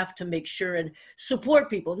staff to make sure and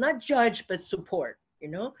support people, not judge, but support, you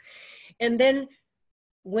know? And then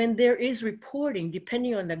when there is reporting,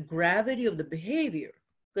 depending on the gravity of the behavior,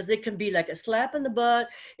 because it can be like a slap in the butt,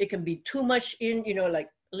 it can be too much in, you know, like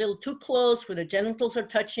a little too close where the genitals are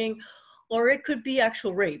touching, or it could be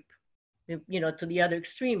actual rape, you know, to the other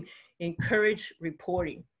extreme. Encourage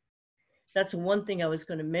reporting. That's one thing I was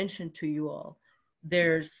going to mention to you all.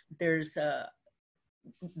 The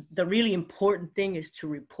really important thing is to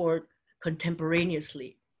report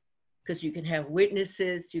contemporaneously, because you can have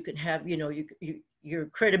witnesses, you can have, you know, your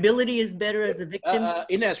credibility is better as a victim.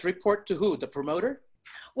 Ines, report to who? The promoter?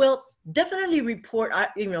 Well, definitely report,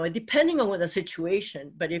 you know, depending on what the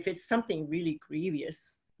situation, but if it's something really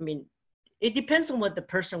grievous, I mean, it depends on what the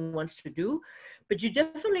person wants to do, but you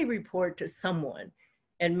definitely report to someone,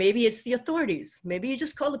 and maybe it's the authorities. Maybe you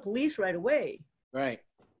just call the police right away. Right.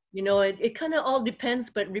 You know, it kind of all depends,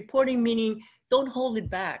 but reporting meaning don't hold it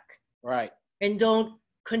back. Right. And don't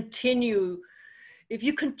continue. If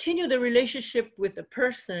you continue the relationship with a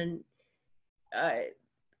person,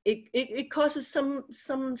 it causes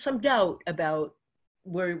some doubt about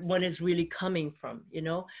where one is really coming from, you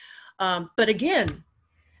know? But again,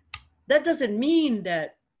 that doesn't mean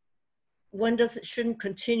that one shouldn't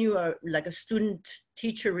continue like a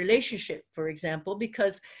student-teacher relationship, for example,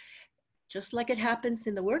 because just like it happens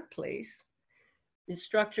in the workplace,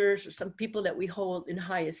 instructors or some people that we hold in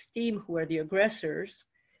high esteem who are the aggressors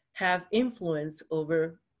have influence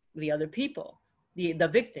over the other people, the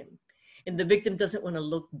victim. And the victim doesn't want to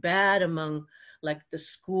look bad among like the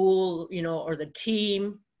school, you know, or the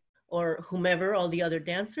team or whomever, all the other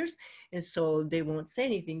dancers. And so they won't say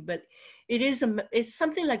anything, but it's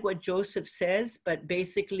something like what Joseph says, but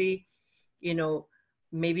basically, you know,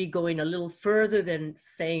 maybe going a little further than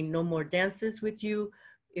saying no more dances with you.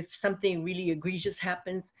 If something really egregious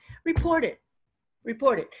happens, report it.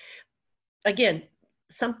 Again,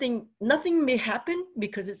 nothing may happen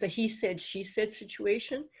because it's a he said, she said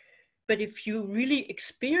situation. But if you really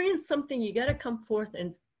experience something, you got to come forth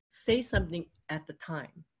and say something at the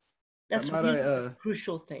time. That's really a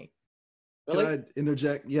crucial thing. Can I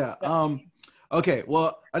interject? Yeah. Okay.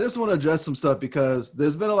 Well, I just want to address some stuff because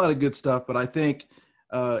there's been a lot of good stuff, but I think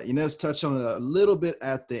Ines touched on it a little bit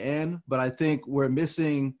at the end, but I think we're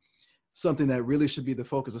missing something that really should be the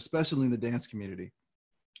focus, especially in the dance community.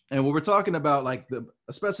 And when we're talking about like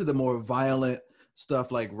especially the more violent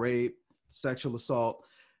stuff like rape, sexual assault,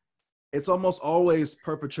 it's almost always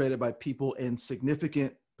perpetrated by people in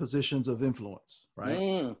significant positions of influence,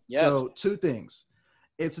 right? Yeah. So two things.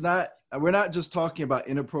 We're not just talking about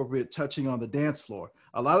inappropriate touching on the dance floor.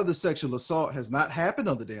 A lot of the sexual assault has not happened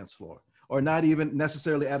on the dance floor or not even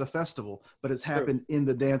necessarily at a festival, but it's happened in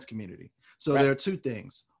the dance community. So there are two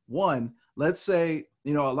things. One, let's say,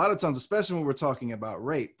 you know, a lot of times, especially when we're talking about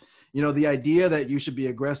rape, you know, the idea that you should be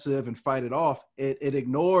aggressive and fight it off, it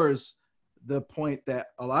ignores the point that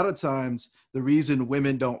a lot of times the reason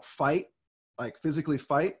women don't fight, like physically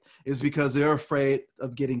fight, is because they're afraid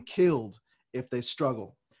of getting killed if they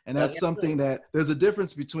struggle. And that's something that there's a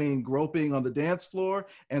difference between groping on the dance floor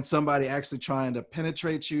and somebody actually trying to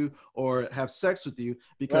penetrate you or have sex with you,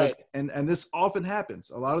 because, and this often happens.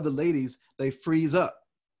 A lot of the ladies, they freeze up,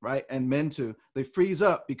 right? And men too, they freeze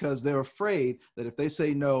up because they're afraid that if they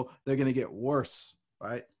say no, they're going to get worse,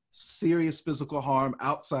 right? Serious physical harm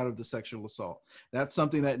outside of the sexual assault. That's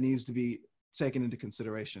something that needs to be taken into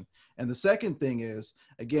consideration. And the second thing is,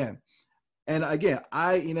 again, And again,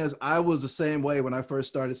 Ines, I was the same way when I first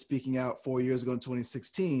started speaking out 4 years ago in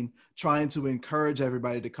 2016, trying to encourage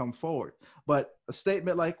everybody to come forward. But a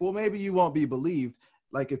statement like, well, maybe you won't be believed.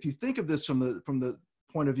 Like, if you think of this from the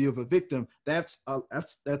point of view of a victim, that's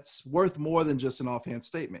worth more than just an offhand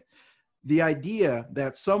statement. The idea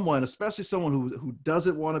that someone, especially someone who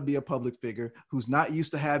doesn't want to be a public figure, who's not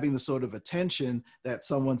used to having the sort of attention that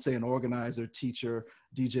someone, say an organizer, teacher,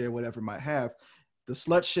 DJ, or whatever might have, the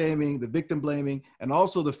slut shaming, the victim blaming, and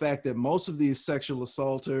also the fact that most of these sexual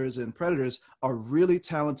assaulters and predators are really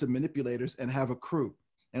talented manipulators and have a crew.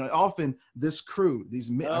 And often this crew,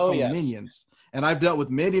 I call them minions. And I've dealt with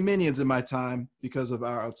many minions in my time because of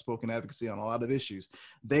our outspoken advocacy on a lot of issues.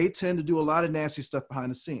 They tend to do a lot of nasty stuff behind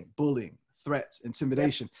the scene, bullying, threats,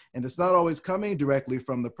 intimidation. Yep. And it's not always coming directly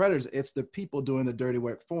from the predators. It's the people doing the dirty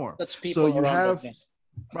work for them. That's people so you have, them.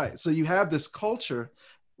 Right. So you have this culture,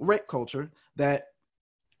 rape culture, that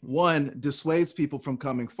one dissuades people from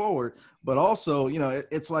coming forward, but also, you know,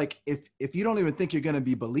 it's like if you don't even think you're going to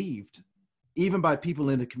be believed, even by people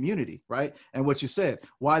in the community, right? And what you said,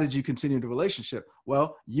 why did you continue the relationship?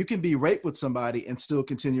 Well, you can be raped with somebody and still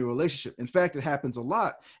continue a relationship. In fact, it happens a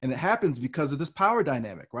lot, and it happens because of this power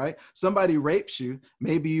dynamic, right? Somebody rapes you.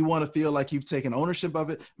 Maybe you want to feel like you've taken ownership of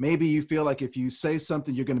it. Maybe you feel like if you say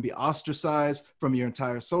something, you're going to be ostracized from your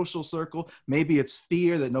entire social circle. Maybe it's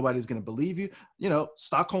fear that nobody's going to believe you. You know,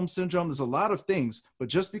 Stockholm syndrome, there's a lot of things, but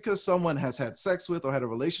just because someone has had sex with or had a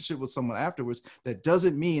relationship with someone afterwards, that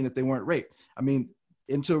doesn't mean that they weren't raped. I mean,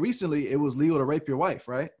 until recently, it was legal to rape your wife,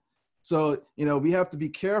 right? So, you know, we have to be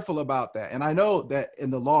careful about that. And I know that in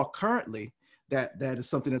the law currently, that is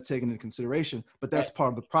something that's taken into consideration, but that's part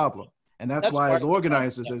of the problem. And that's why as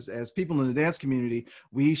organizers, as people in the dance community,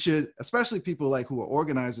 we should, especially people like who are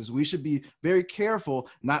organizers, we should be very careful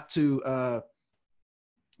not to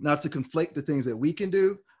conflate the things that we can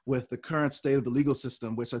do with the current state of the legal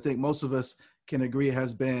system, which I think most of us can agree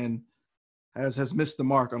has missed the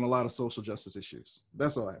mark on a lot of social justice issues.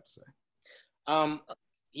 That's all I have to say.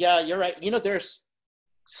 Yeah, you're right. You know, there's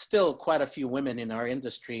still quite a few women in our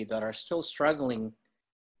industry that are still struggling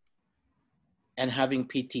and having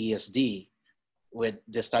PTSD with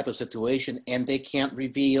this type of situation, and they can't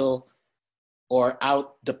reveal or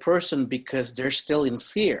out the person because they're still in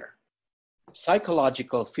fear,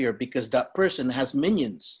 psychological fear, because that person has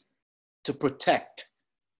minions to protect.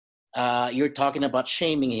 You're talking about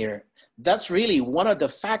shaming here. That's really one of the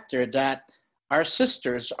factors that our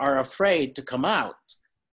sisters are afraid to come out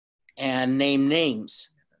and name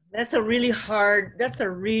names. That's a really hard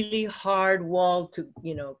wall to,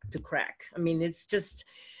 you know, to crack. I mean, it's just,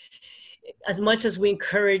 as much as we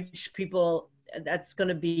encourage people, that's going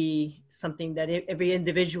to be something that every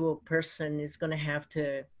individual person is going to have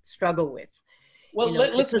to struggle with. Well, you know,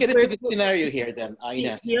 let's get into the scenario here then,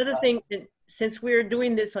 Ines. The other thing, since we're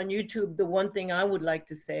doing this on YouTube, the one thing I would like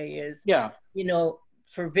to say is, you know,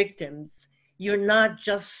 for victims, you're not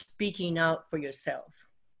just speaking out for yourself.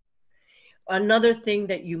 Another thing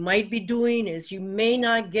that you might be doing is you may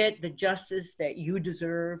not get the justice that you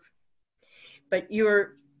deserve, but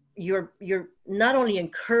you're not only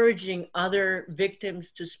encouraging other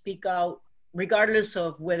victims to speak out, regardless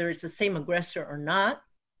of whether it's the same aggressor or not.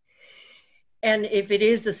 And if it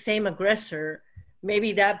is the same aggressor,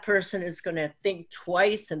 maybe that person is going to think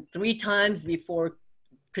twice and 3 times before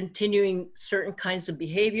continuing certain kinds of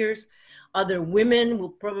behaviors. Other women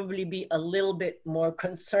will probably be a little bit more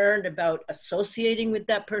concerned about associating with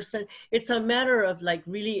that person. It's a matter of like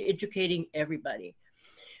really educating everybody.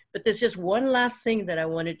 But there's just one last thing that I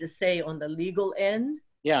wanted to say on the legal end.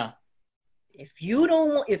 Yeah. If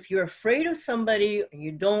you're afraid of somebody and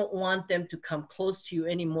you don't want them to come close to you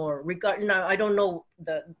anymore, now I don't know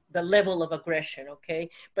the level of aggression, okay?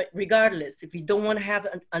 But regardless, if you don't want to have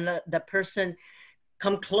that person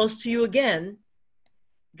come close to you again,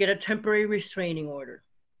 get a temporary restraining order.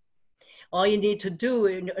 All you need to do,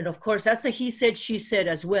 and of course that's a he said, she said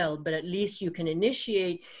as well, but at least you can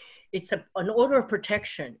initiate, it's an order of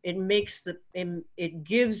protection. It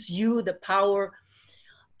gives you the power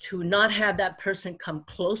to not have that person come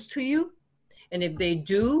close to you. And if they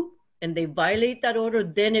do, and they violate that order,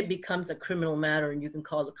 then it becomes a criminal matter and you can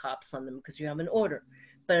call the cops on them because you have an order.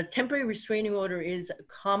 But a temporary restraining order is a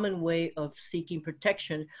common way of seeking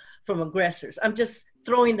protection from aggressors. I'm just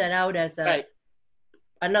throwing that out as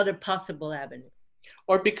another possible avenue.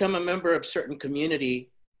 Or become a member of certain community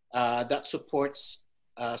that supports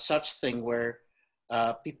such thing where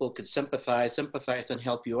people could sympathize and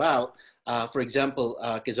help you out. For example,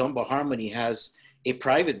 Kizomba Harmony has a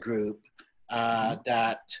private group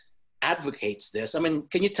that advocates this. I mean,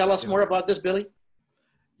 can you tell us more about this, Billy?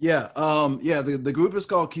 Yeah, the group is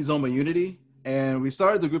called Kizomba Unity, and we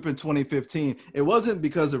started the group in 2015. It wasn't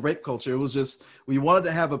because of rape culture. It was just we wanted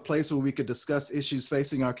to have a place where we could discuss issues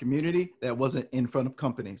facing our community that wasn't in front of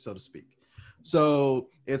company, so to speak. So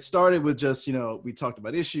it started with just, we talked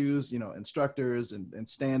about issues, instructors and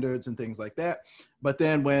standards and things like that. But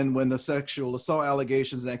then when the sexual assault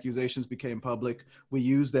allegations and accusations became public, we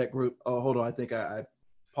used that group. Oh, hold on. I think I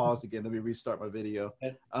paused again. Let me restart my video.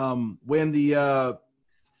 Okay. When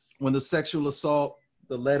the sexual assault,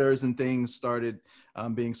 the letters and things started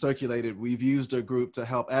being circulated, we've used a group to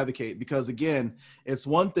help advocate, because again, it's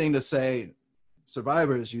one thing to say,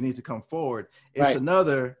 survivors, you need to come forward. It's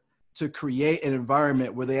another to create an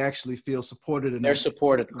environment where they actually feel supported. And they're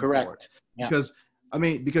supported, correct. Forward. Yeah.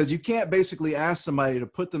 Because you can't basically ask somebody to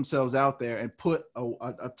put themselves out there and put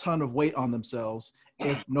a ton of weight on themselves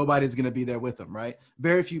if nobody's going to be there with them, right?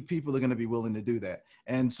 Very few people are going to be willing to do that.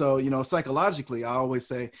 And so, psychologically, I always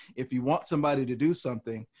say, if you want somebody to do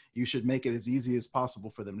something, you should make it as easy as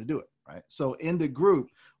possible for them to do it, right? So in the group,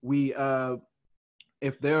 we,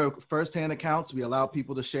 if there are firsthand accounts, we allow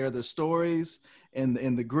people to share their stories in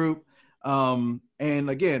the group. And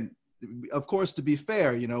again, of course, to be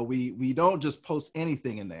fair, we don't just post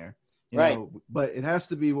anything in there, you know, but it has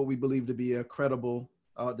to be what we believe to be a credible.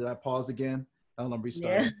 Did I pause again? I'm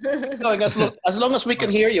restarting. Yeah. No, as long as we can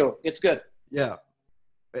hear you, it's good. Yeah.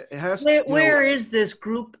 It has. Where is this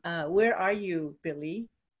group? Where are you, Billy?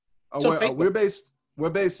 We're based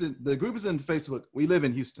in, the group is in Facebook. We live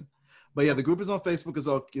in Houston, but yeah, the group is on Facebook.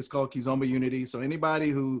 It's called Kizomba Unity. So anybody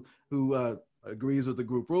who agrees with the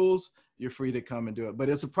group rules, you're free to come and do it. But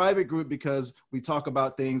it's a private group because we talk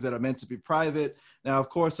about things that are meant to be private. Now, of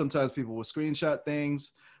course, sometimes people will screenshot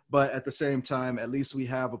things, but at the same time, at least we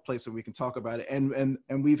have a place where we can talk about it. And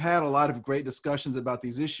we've had a lot of great discussions about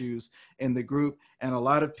these issues in the group. And a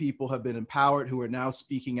lot of people have been empowered who are now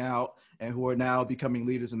speaking out and who are now becoming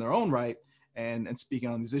leaders in their own right and speaking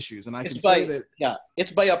on these issues. And I can say that. Yeah,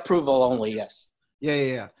 it's by approval only, yes.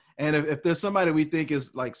 Yeah. And if there's somebody we think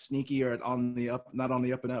is like sneaky or not on the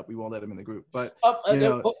up and up, we won't let them in the group. But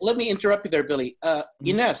let me interrupt you there, Billy.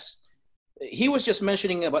 Ines, he was just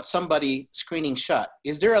mentioning about somebody screening shot.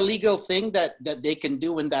 Is there a legal thing that they can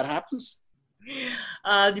do when that happens?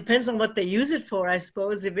 Depends on what they use it for, I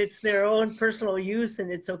suppose. If it's their own personal use,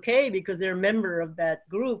 and it's okay because they're a member of that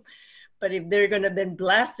group. But if they're going to then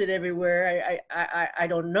blast it everywhere, I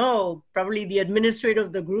don't know. Probably the administrator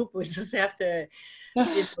of the group would just have to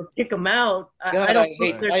kick them out. God, I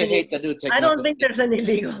hate the new technology. I don't think there's any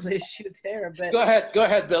legal issue there. But go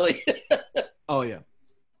ahead, Billy. Oh yeah.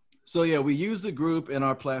 So yeah, we use the group in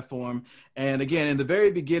our platform. And again, in the very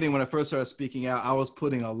beginning, when I first started speaking out, I was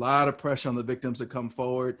putting a lot of pressure on the victims to come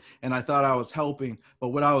forward. And I thought I was helping, but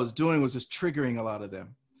what I was doing was just triggering a lot of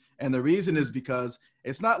them. And the reason is because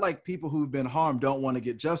it's not like people who've been harmed don't want to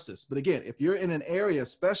get justice. But again, if you're in an area,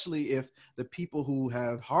 especially if the people who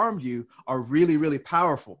have harmed you are really, really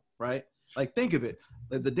powerful, right? Like think of it,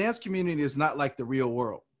 the dance community is not like the real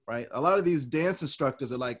world, right? A lot of these dance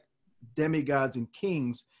instructors are like demigods and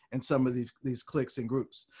kings in some of these cliques and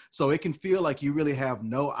groups. So it can feel like you really have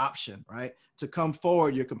no option, right? To come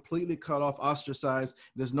forward, you're completely cut off, ostracized.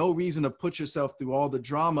 There's no reason to put yourself through all the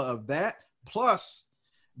drama of that. Plus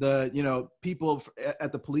the, people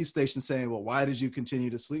at the police station saying, well, why did you continue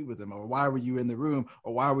to sleep with him? Or why were you in the room?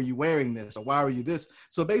 Or why were you wearing this? Or why were you this?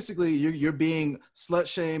 So basically you're being slut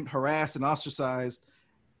shamed, harassed, and ostracized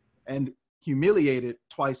and humiliated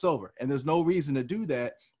twice over. And there's no reason to do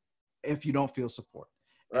that if you don't feel support.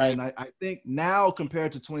 Right. And I think now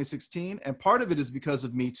compared to 2016, and part of it is because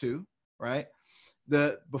of Me Too, right?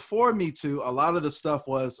 Before Me Too, a lot of the stuff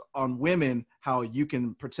was on women, how you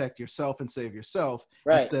can protect yourself and save yourself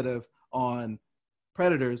instead of on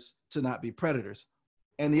predators to not be predators.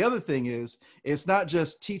 And the other thing is, it's not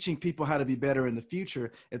just teaching people how to be better in the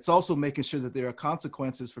future. It's also making sure that there are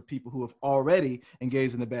consequences for people who have already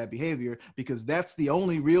engaged in the bad behavior, because that's the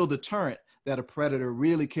only real deterrent that a predator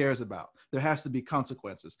really cares about. There has to be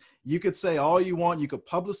consequences. You could say all you want, you could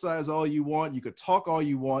publicize all you want, you could talk all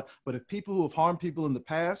you want, but if people who have harmed people in the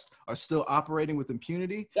past are still operating with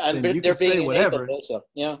impunity, then you can say whatever.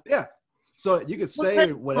 Yeah. So you could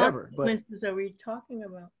say whatever. What consequences are we talking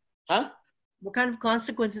about? Huh? What kind of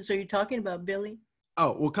consequences are you talking about, Billy?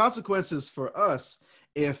 Oh, well, consequences for us,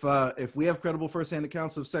 if we have credible firsthand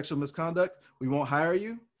accounts of sexual misconduct, we won't hire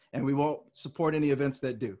you and we won't support any events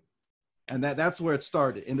that do. And that's where it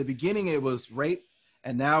started. In the beginning, it was rape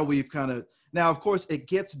And now we've now, of course, it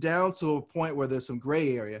gets down to a point where there's some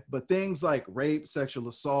gray area, but things like rape, sexual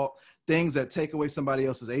assault, things that take away somebody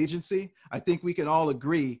else's agency, I think we can all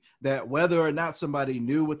agree that whether or not somebody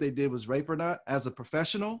knew what they did was rape or not, as a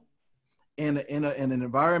professional, in an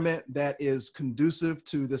environment that is conducive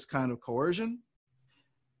to this kind of coercion,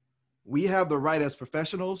 we have the right as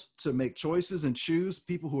professionals to make choices and choose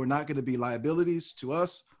people who are not going to be liabilities to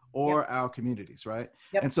us or our communities, right?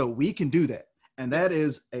 And so we can do that. And that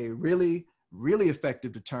is a really, really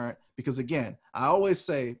effective deterrent, because again, I always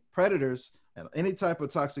say predators and any type of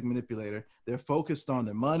toxic manipulator, they're focused on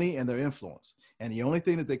their money and their influence. And the only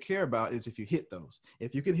thing that they care about is if you hit those.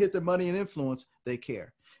 If you can hit their money and influence, they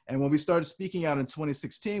care. And when we started speaking out in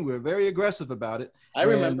 2016, we were very aggressive about it. I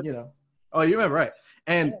remember. You know, oh, you remember, right?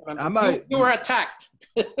 And I might. You were attacked.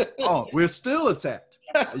 Oh, we're still attacked.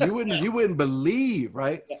 You wouldn't believe,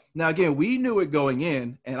 right? Now, again, we knew it going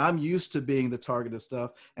in, and I'm used to being the target of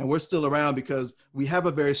stuff, and we're still around because we have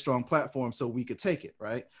a very strong platform, so we could take it,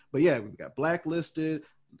 right? But yeah, we've got blacklisted,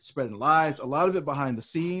 spreading lies, a lot of it behind the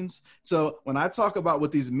scenes. So when I talk about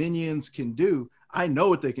what these minions can do, I know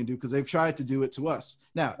what they can do because they've tried to do it to us.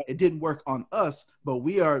 Now, it didn't work on us, but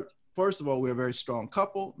we are, first of all, we're a very strong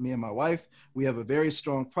couple, me and my wife. We have a very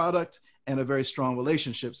strong product and a very strong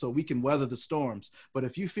relationship, so we can weather the storms. But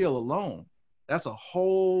if you feel alone, that's a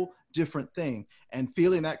whole different thing. And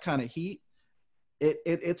feeling that kind of heat,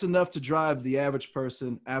 it's enough to drive the average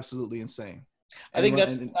person absolutely insane. I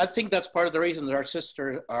think that's part of the reason that our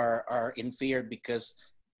sisters are in fear, because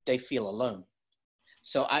they feel alone.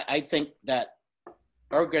 So I think that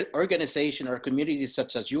organization or communities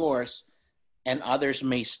such as yours and others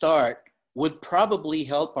may start would probably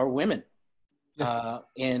help our women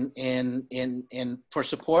in for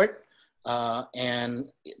support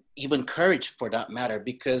and even courage, for that matter.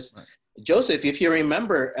 Because Joseph, if you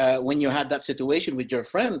remember when you had that situation with your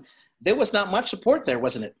friend, there was not much support there,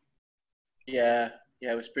 wasn't it? Yeah,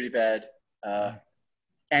 it was pretty bad.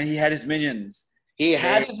 And he had his minions. He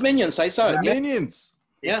had his minions. I saw it. Minions.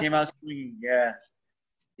 They came out swinging.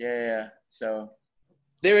 Yeah. So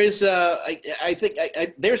there is, I think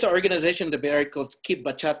there's an organization in the Bay Area called Keep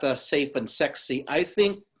Bachata Safe and Sexy. I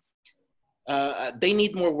think they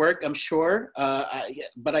need more work, I'm sure.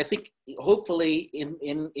 But I think hopefully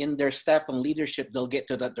in their staff and leadership, they'll get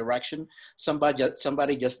to that direction.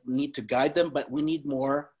 Somebody just need to guide them, but we need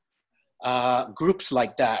more groups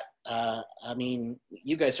like that. I mean,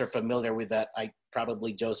 you guys are familiar with that.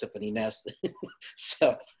 Probably Joseph and Ines.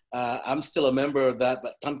 So I'm still a member of that,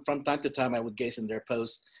 but from time to time I would gaze in their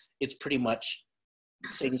posts. It's pretty much the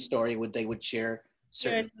same story. They would share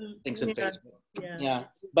certain things on Facebook. Yeah,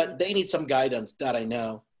 but they need some guidance, that I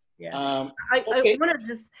know. Yeah. I want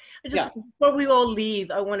to just before we all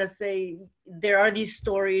leave, I want to say there are these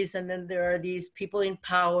stories, and then there are these people in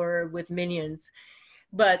power with minions,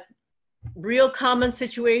 but real common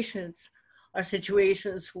situations are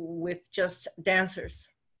situations with just dancers,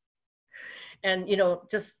 and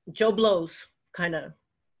just Joe Blows kind of,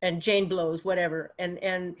 and Jane Blows, whatever,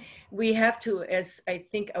 and we have to, as I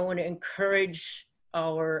think I want to encourage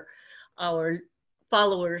our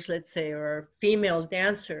followers, let's say, or female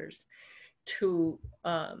dancers, to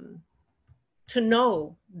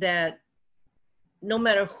know that no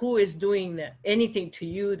matter who is doing anything to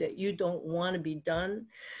you that you don't want to be done,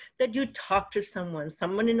 that you talk to someone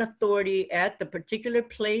in authority at the particular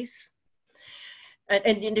place.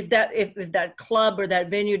 And if that club or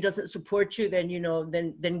that venue doesn't support you, then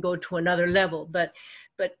then go to another level. But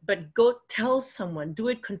go tell someone, do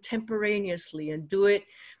it contemporaneously, and do it.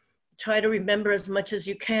 Try to remember as much as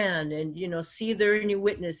you can, and see if there are any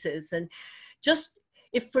witnesses, and just,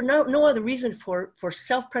 if for no other reason, for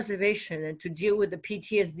self-preservation and to deal with the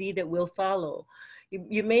PTSD that will follow.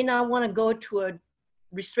 You may not want to go to a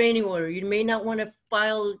restraining order. You may not want to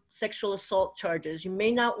file sexual assault charges. You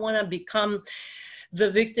may not want to become the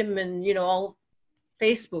victim and all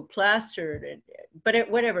Facebook plastered,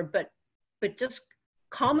 whatever. But just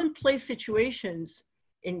commonplace situations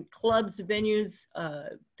in clubs, venues,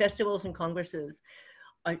 festivals, and congresses,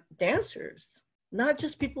 dancers, not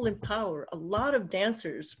just people in power. A lot of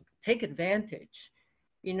dancers take advantage.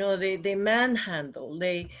 They manhandle.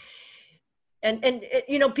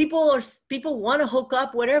 People want to hook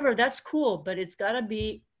up, whatever. That's cool, but it's got to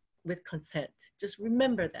be with consent. Just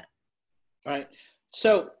remember that. All right.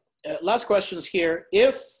 So, last questions here.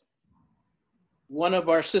 If one of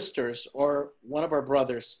our sisters or one of our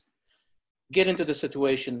brothers get into the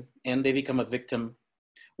situation and they become a victim,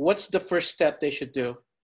 what's the first step they should do?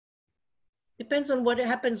 Depends on what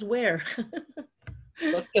happens where.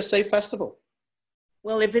 Let's just say festival.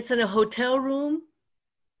 Well, if it's in a hotel room,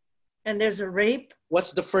 and there's a rape,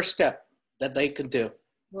 what's the first step that they could do?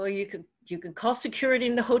 well, you can call security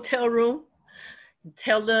in the hotel room,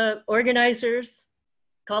 tell the organizers,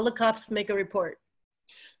 call the cops, make a report.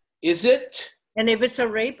 Is it? And if it's a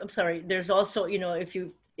rape, I'm sorry, there's also, you know, if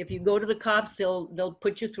you go to the cops, they'll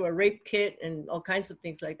put you through a rape kit and all kinds of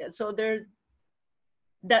things like that. So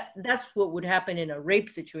that's what would happen in a rape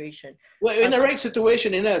situation. Well, in a rape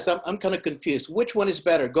situation, Ines, I'm kind of confused. Which one is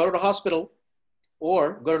better? Go to the hospital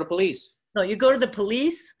or go to the police? No, you go to the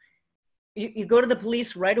police. You go to the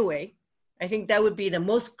police right away. I think that would be the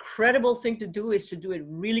most credible thing to do, is to do it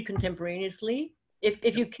really contemporaneously.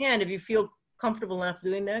 If you can, if you feel comfortable enough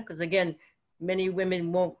doing that, because again, many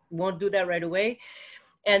women won't do that right away.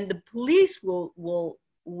 And the police will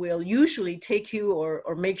usually take you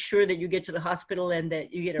or make sure that you get to the hospital and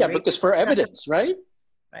that you get a rape. Because for evidence, right?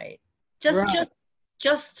 Right. Just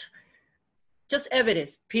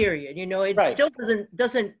evidence, period. You know, it still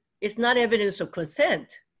doesn't, it's not evidence of consent,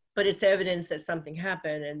 but it's evidence that something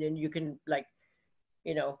happened, and then you can, like,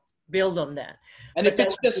 you know, build on that. And but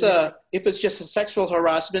if it's just a sexual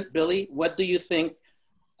harassment, Billy, what do you think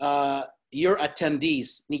your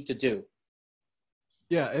attendees need to do?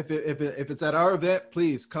 Yeah, if it's at our event,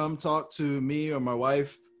 please come talk to me or my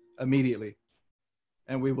wife immediately,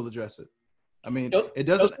 and we will address it. I mean, it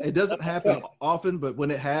doesn't happen often, but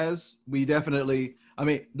when it has, we definitely, I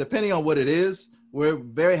mean, depending on what it is, we're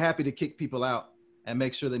very happy to kick people out and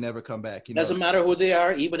make sure they never come back. You know? Doesn't matter who they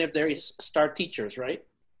are, even if they're star teachers, right?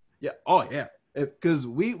 Yeah. Oh, yeah. Because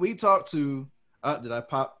we talk to, did I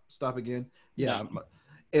stop again? Yeah. No.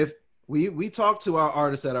 If we talk to our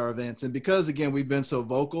artists at our events, and because, again, we've been so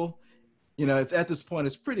vocal, you know, at this point,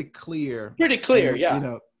 it's pretty clear. And, yeah. You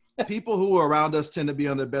know, people who are around us tend to be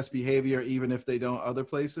on their best behavior, even if they don't other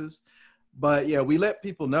places. But yeah, we let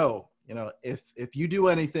people know, you know, if you do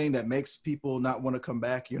anything that makes people not want to come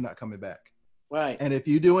back, you're not coming back. Right. And if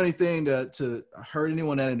you do anything to hurt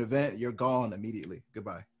anyone at an event, you're gone immediately.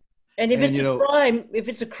 Goodbye. And if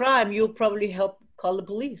it's a crime, you'll probably help call the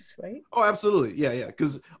police, right? Oh, absolutely. Yeah.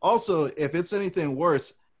 Because also, if it's anything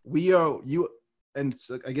worse, and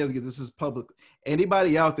again, this is public.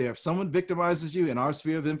 Anybody out there, if someone victimizes you in our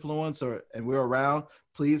sphere of influence and we're around,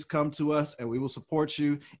 please come to us and we will support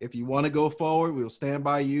you. If you want to go forward, we will stand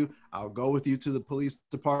by you. I'll go with you to the police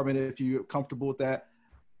department if you're comfortable with that.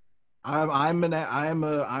 I'm an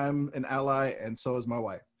ally, and so is my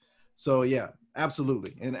wife. So yeah,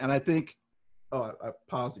 absolutely. And I think, I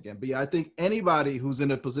paused again, but yeah, I think anybody who's in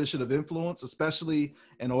a position of influence, especially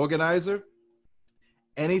an organizer,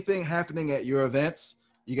 anything happening at your events,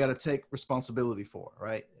 you got to take responsibility for,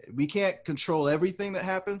 right? We can't control everything that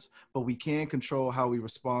happens, but we can control how we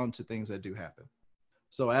respond to things that do happen.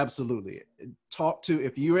 So absolutely.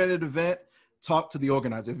 If you're at an event, talk to the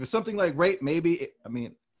organizer. If it's something like rape,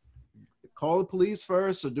 call the police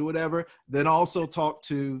first or do whatever, then also talk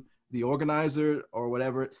to the organizer or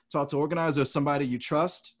whatever. Talk to organizer or somebody you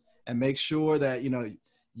trust, and make sure that, you know,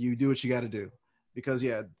 you do what you got to do. Because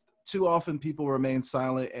yeah, too often people remain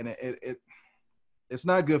silent, and it's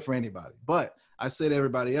not good for anybody. But I say to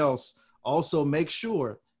everybody else, also make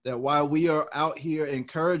sure that while we are out here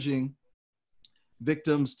encouraging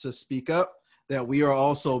victims to speak up, that we are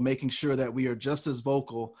also making sure that we are just as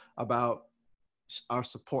vocal about our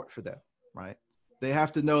support for them, right? They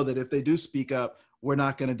have to know that if they do speak up, we're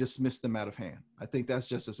not going to dismiss them out of hand. I think that's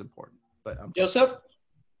just as important. But Joseph?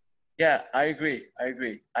 Yeah, I agree.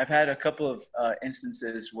 I've had a couple of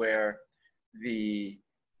instances where the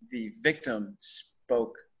victim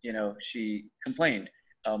spoke, you know, she complained.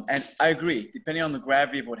 And I agree, depending on the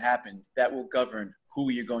gravity of what happened, that will govern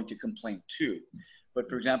who you're going to complain to. But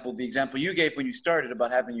for example, the example you gave when you started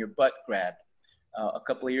about having your butt grabbed a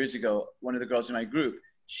couple of years ago, one of the girls in my group,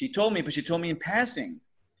 she told me, but she told me in passing.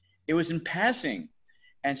 It was in passing.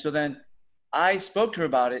 And so then I spoke to her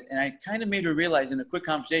about it, and I kind of made her realize in a quick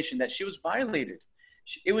conversation that she was violated.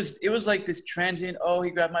 It was like this transient, oh,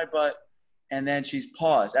 he grabbed my butt, and then she's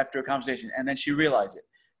paused after a conversation, and then she realized it.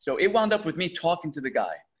 So it wound up with me talking to the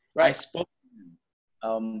guy. Right. I spoke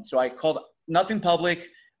to him. So I called, nothing public.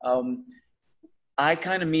 I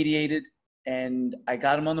kind of mediated, and I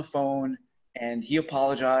got him on the phone, and he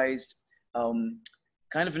apologized.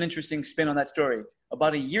 Kind of an interesting spin on that story.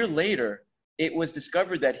 About a year later, it was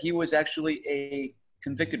discovered that he was actually a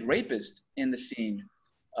convicted rapist in the scene,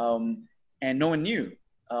 and no one knew.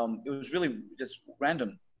 It was really just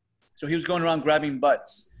random. So he was going around grabbing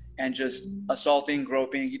butts and just assaulting,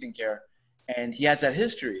 groping, he didn't care. And he has that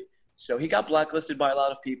history. So he got blacklisted by a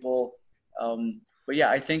lot of people. But yeah,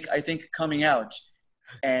 I think coming out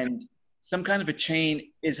and some kind of a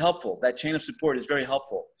chain is helpful. That chain of support is very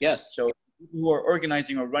helpful. Yes. So who are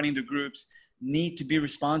organizing or running the groups need to be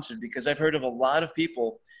responsive, because I've heard of a lot of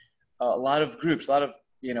people, a lot of groups, a lot of,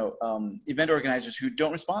 event organizers who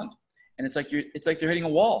don't respond. And it's like they're hitting a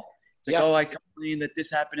wall. It's like, oh, I complained that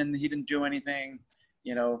this happened and he didn't do anything,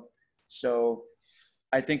 So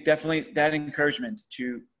I think definitely that encouragement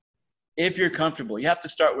to, if you're comfortable, you have to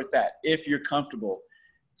start with that. If you're comfortable,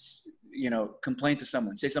 complain to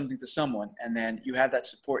someone, say something to someone, and then you have that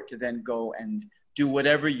support to then go and do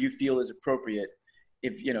whatever you feel is appropriate.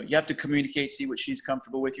 If, you have to communicate, see what she's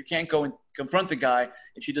comfortable with. You can't go and confront the guy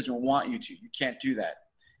if she doesn't want you to. You can't do that.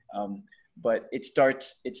 But it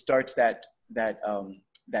starts that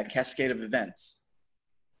cascade of events.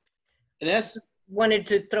 Ines? Wanted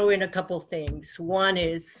to throw in a couple things. One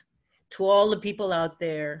is, to all the people out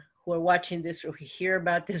there who are watching this or who hear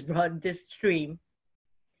about this stream,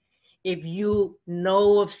 if you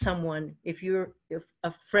know of someone, if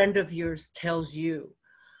a friend of yours tells you,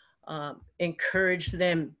 encourage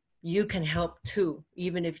them. You can help too,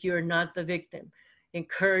 even if you're not the victim.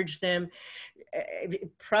 Encourage them.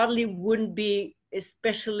 It probably wouldn't be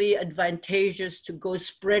especially advantageous to go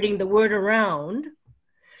spreading the word around,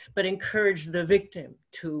 but encourage the victim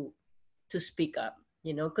to speak up,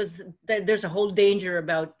 because there's a whole danger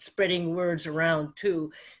about spreading words around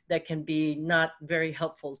too that can be not very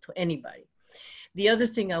helpful to anybody. The other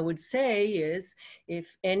thing I would say is,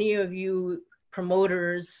 if any of you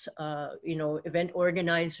promoters, event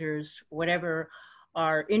organizers, whatever,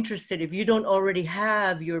 are interested, if you don't already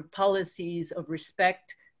have your policies of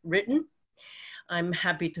respect written, I'm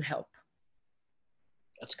happy to help.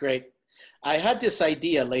 That's great. I had this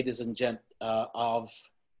idea, ladies and gents, of,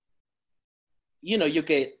 you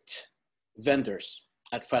get vendors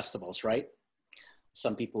at festivals, right?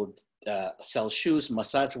 Some people sell shoes,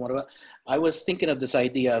 massage, whatever. I was thinking of this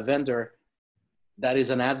idea, a vendor that is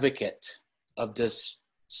an advocate of this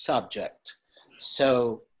subject.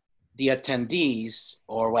 So the attendees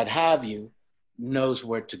or what have you knows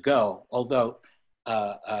where to go. Although,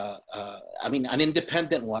 an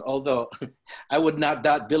independent one, although I would not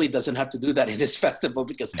doubt Billy doesn't have to do that in his festival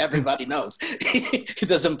because everybody knows he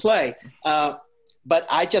doesn't play. But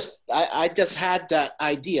I just had that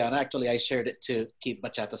idea, and actually I shared it to keep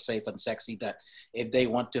bachata safe and sexy, that if they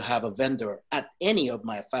want to have a vendor at any of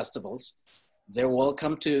my festivals, they're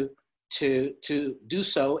welcome to do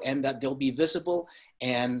so, and that they'll be visible,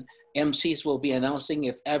 and MCs will be announcing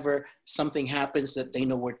if ever something happens that they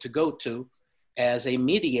know where to go to as a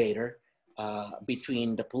mediator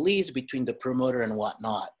between the police, between the promoter and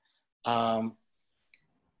whatnot. At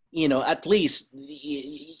least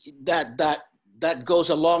that goes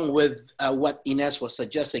along with what Ines was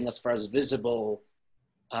suggesting as far as visible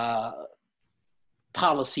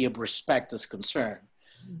policy of respect is concerned.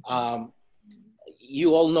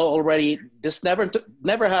 You all know already, this never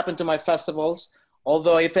happened to my festivals.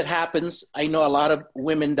 Although if it happens, I know a lot of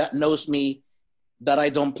women that knows me that I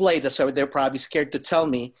don't play, so they're probably scared to tell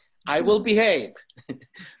me. I will behave.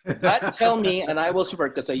 But tell me, and I will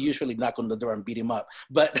support, because I usually knock on the door and beat him up.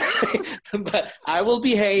 But but I will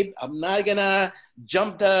behave. I'm not gonna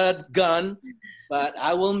jump the gun, but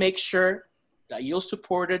I will make sure that you're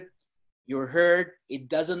supported, you're heard. It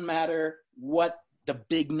doesn't matter what the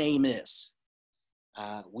big name is.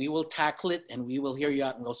 We will tackle it, and we will hear you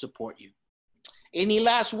out, and we'll support you. Any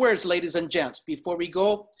last words, ladies and gents, before we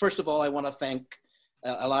go? First of all, I want to thank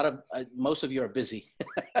most of you are busy,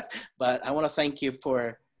 but I want to thank you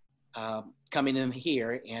for coming in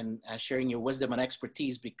here and sharing your wisdom and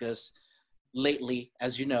expertise, because lately,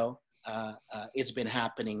 as you know, it's been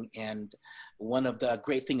happening. And one of the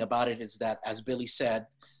great thing about it is that, as Billy said,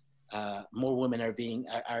 more women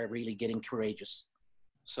are really getting courageous.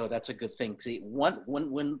 So that's a good thing. See,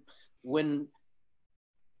 when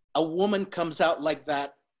a woman comes out like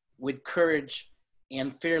that with courage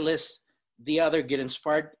and fearless, the other get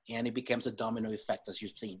inspired, and it becomes a domino effect, as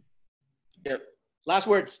you've seen. Yep. Last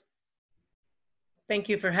words. Thank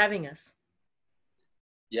you for having us.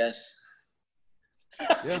 Yes.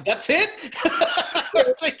 Yeah. That's it?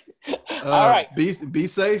 All right. Be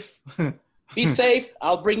safe. Be safe.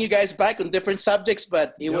 I'll bring you guys back on different subjects,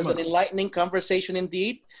 but it was an enlightening conversation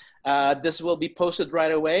indeed. This will be posted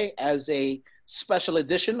right away as a special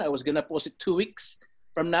edition. I was going to post it 2 weeks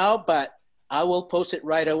from now, but I will post it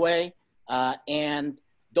right away. And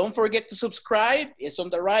don't forget to subscribe. It's on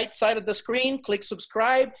the right side of the screen. Click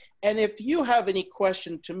subscribe. And if you have any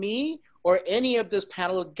question to me or any of this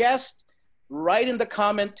panel guests, write in the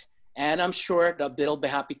comment, and I'm sure that they'll be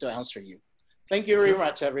happy to answer you. Thank you very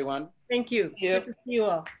much, everyone. Thank you. Yep. Good to see you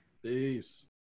all. Peace.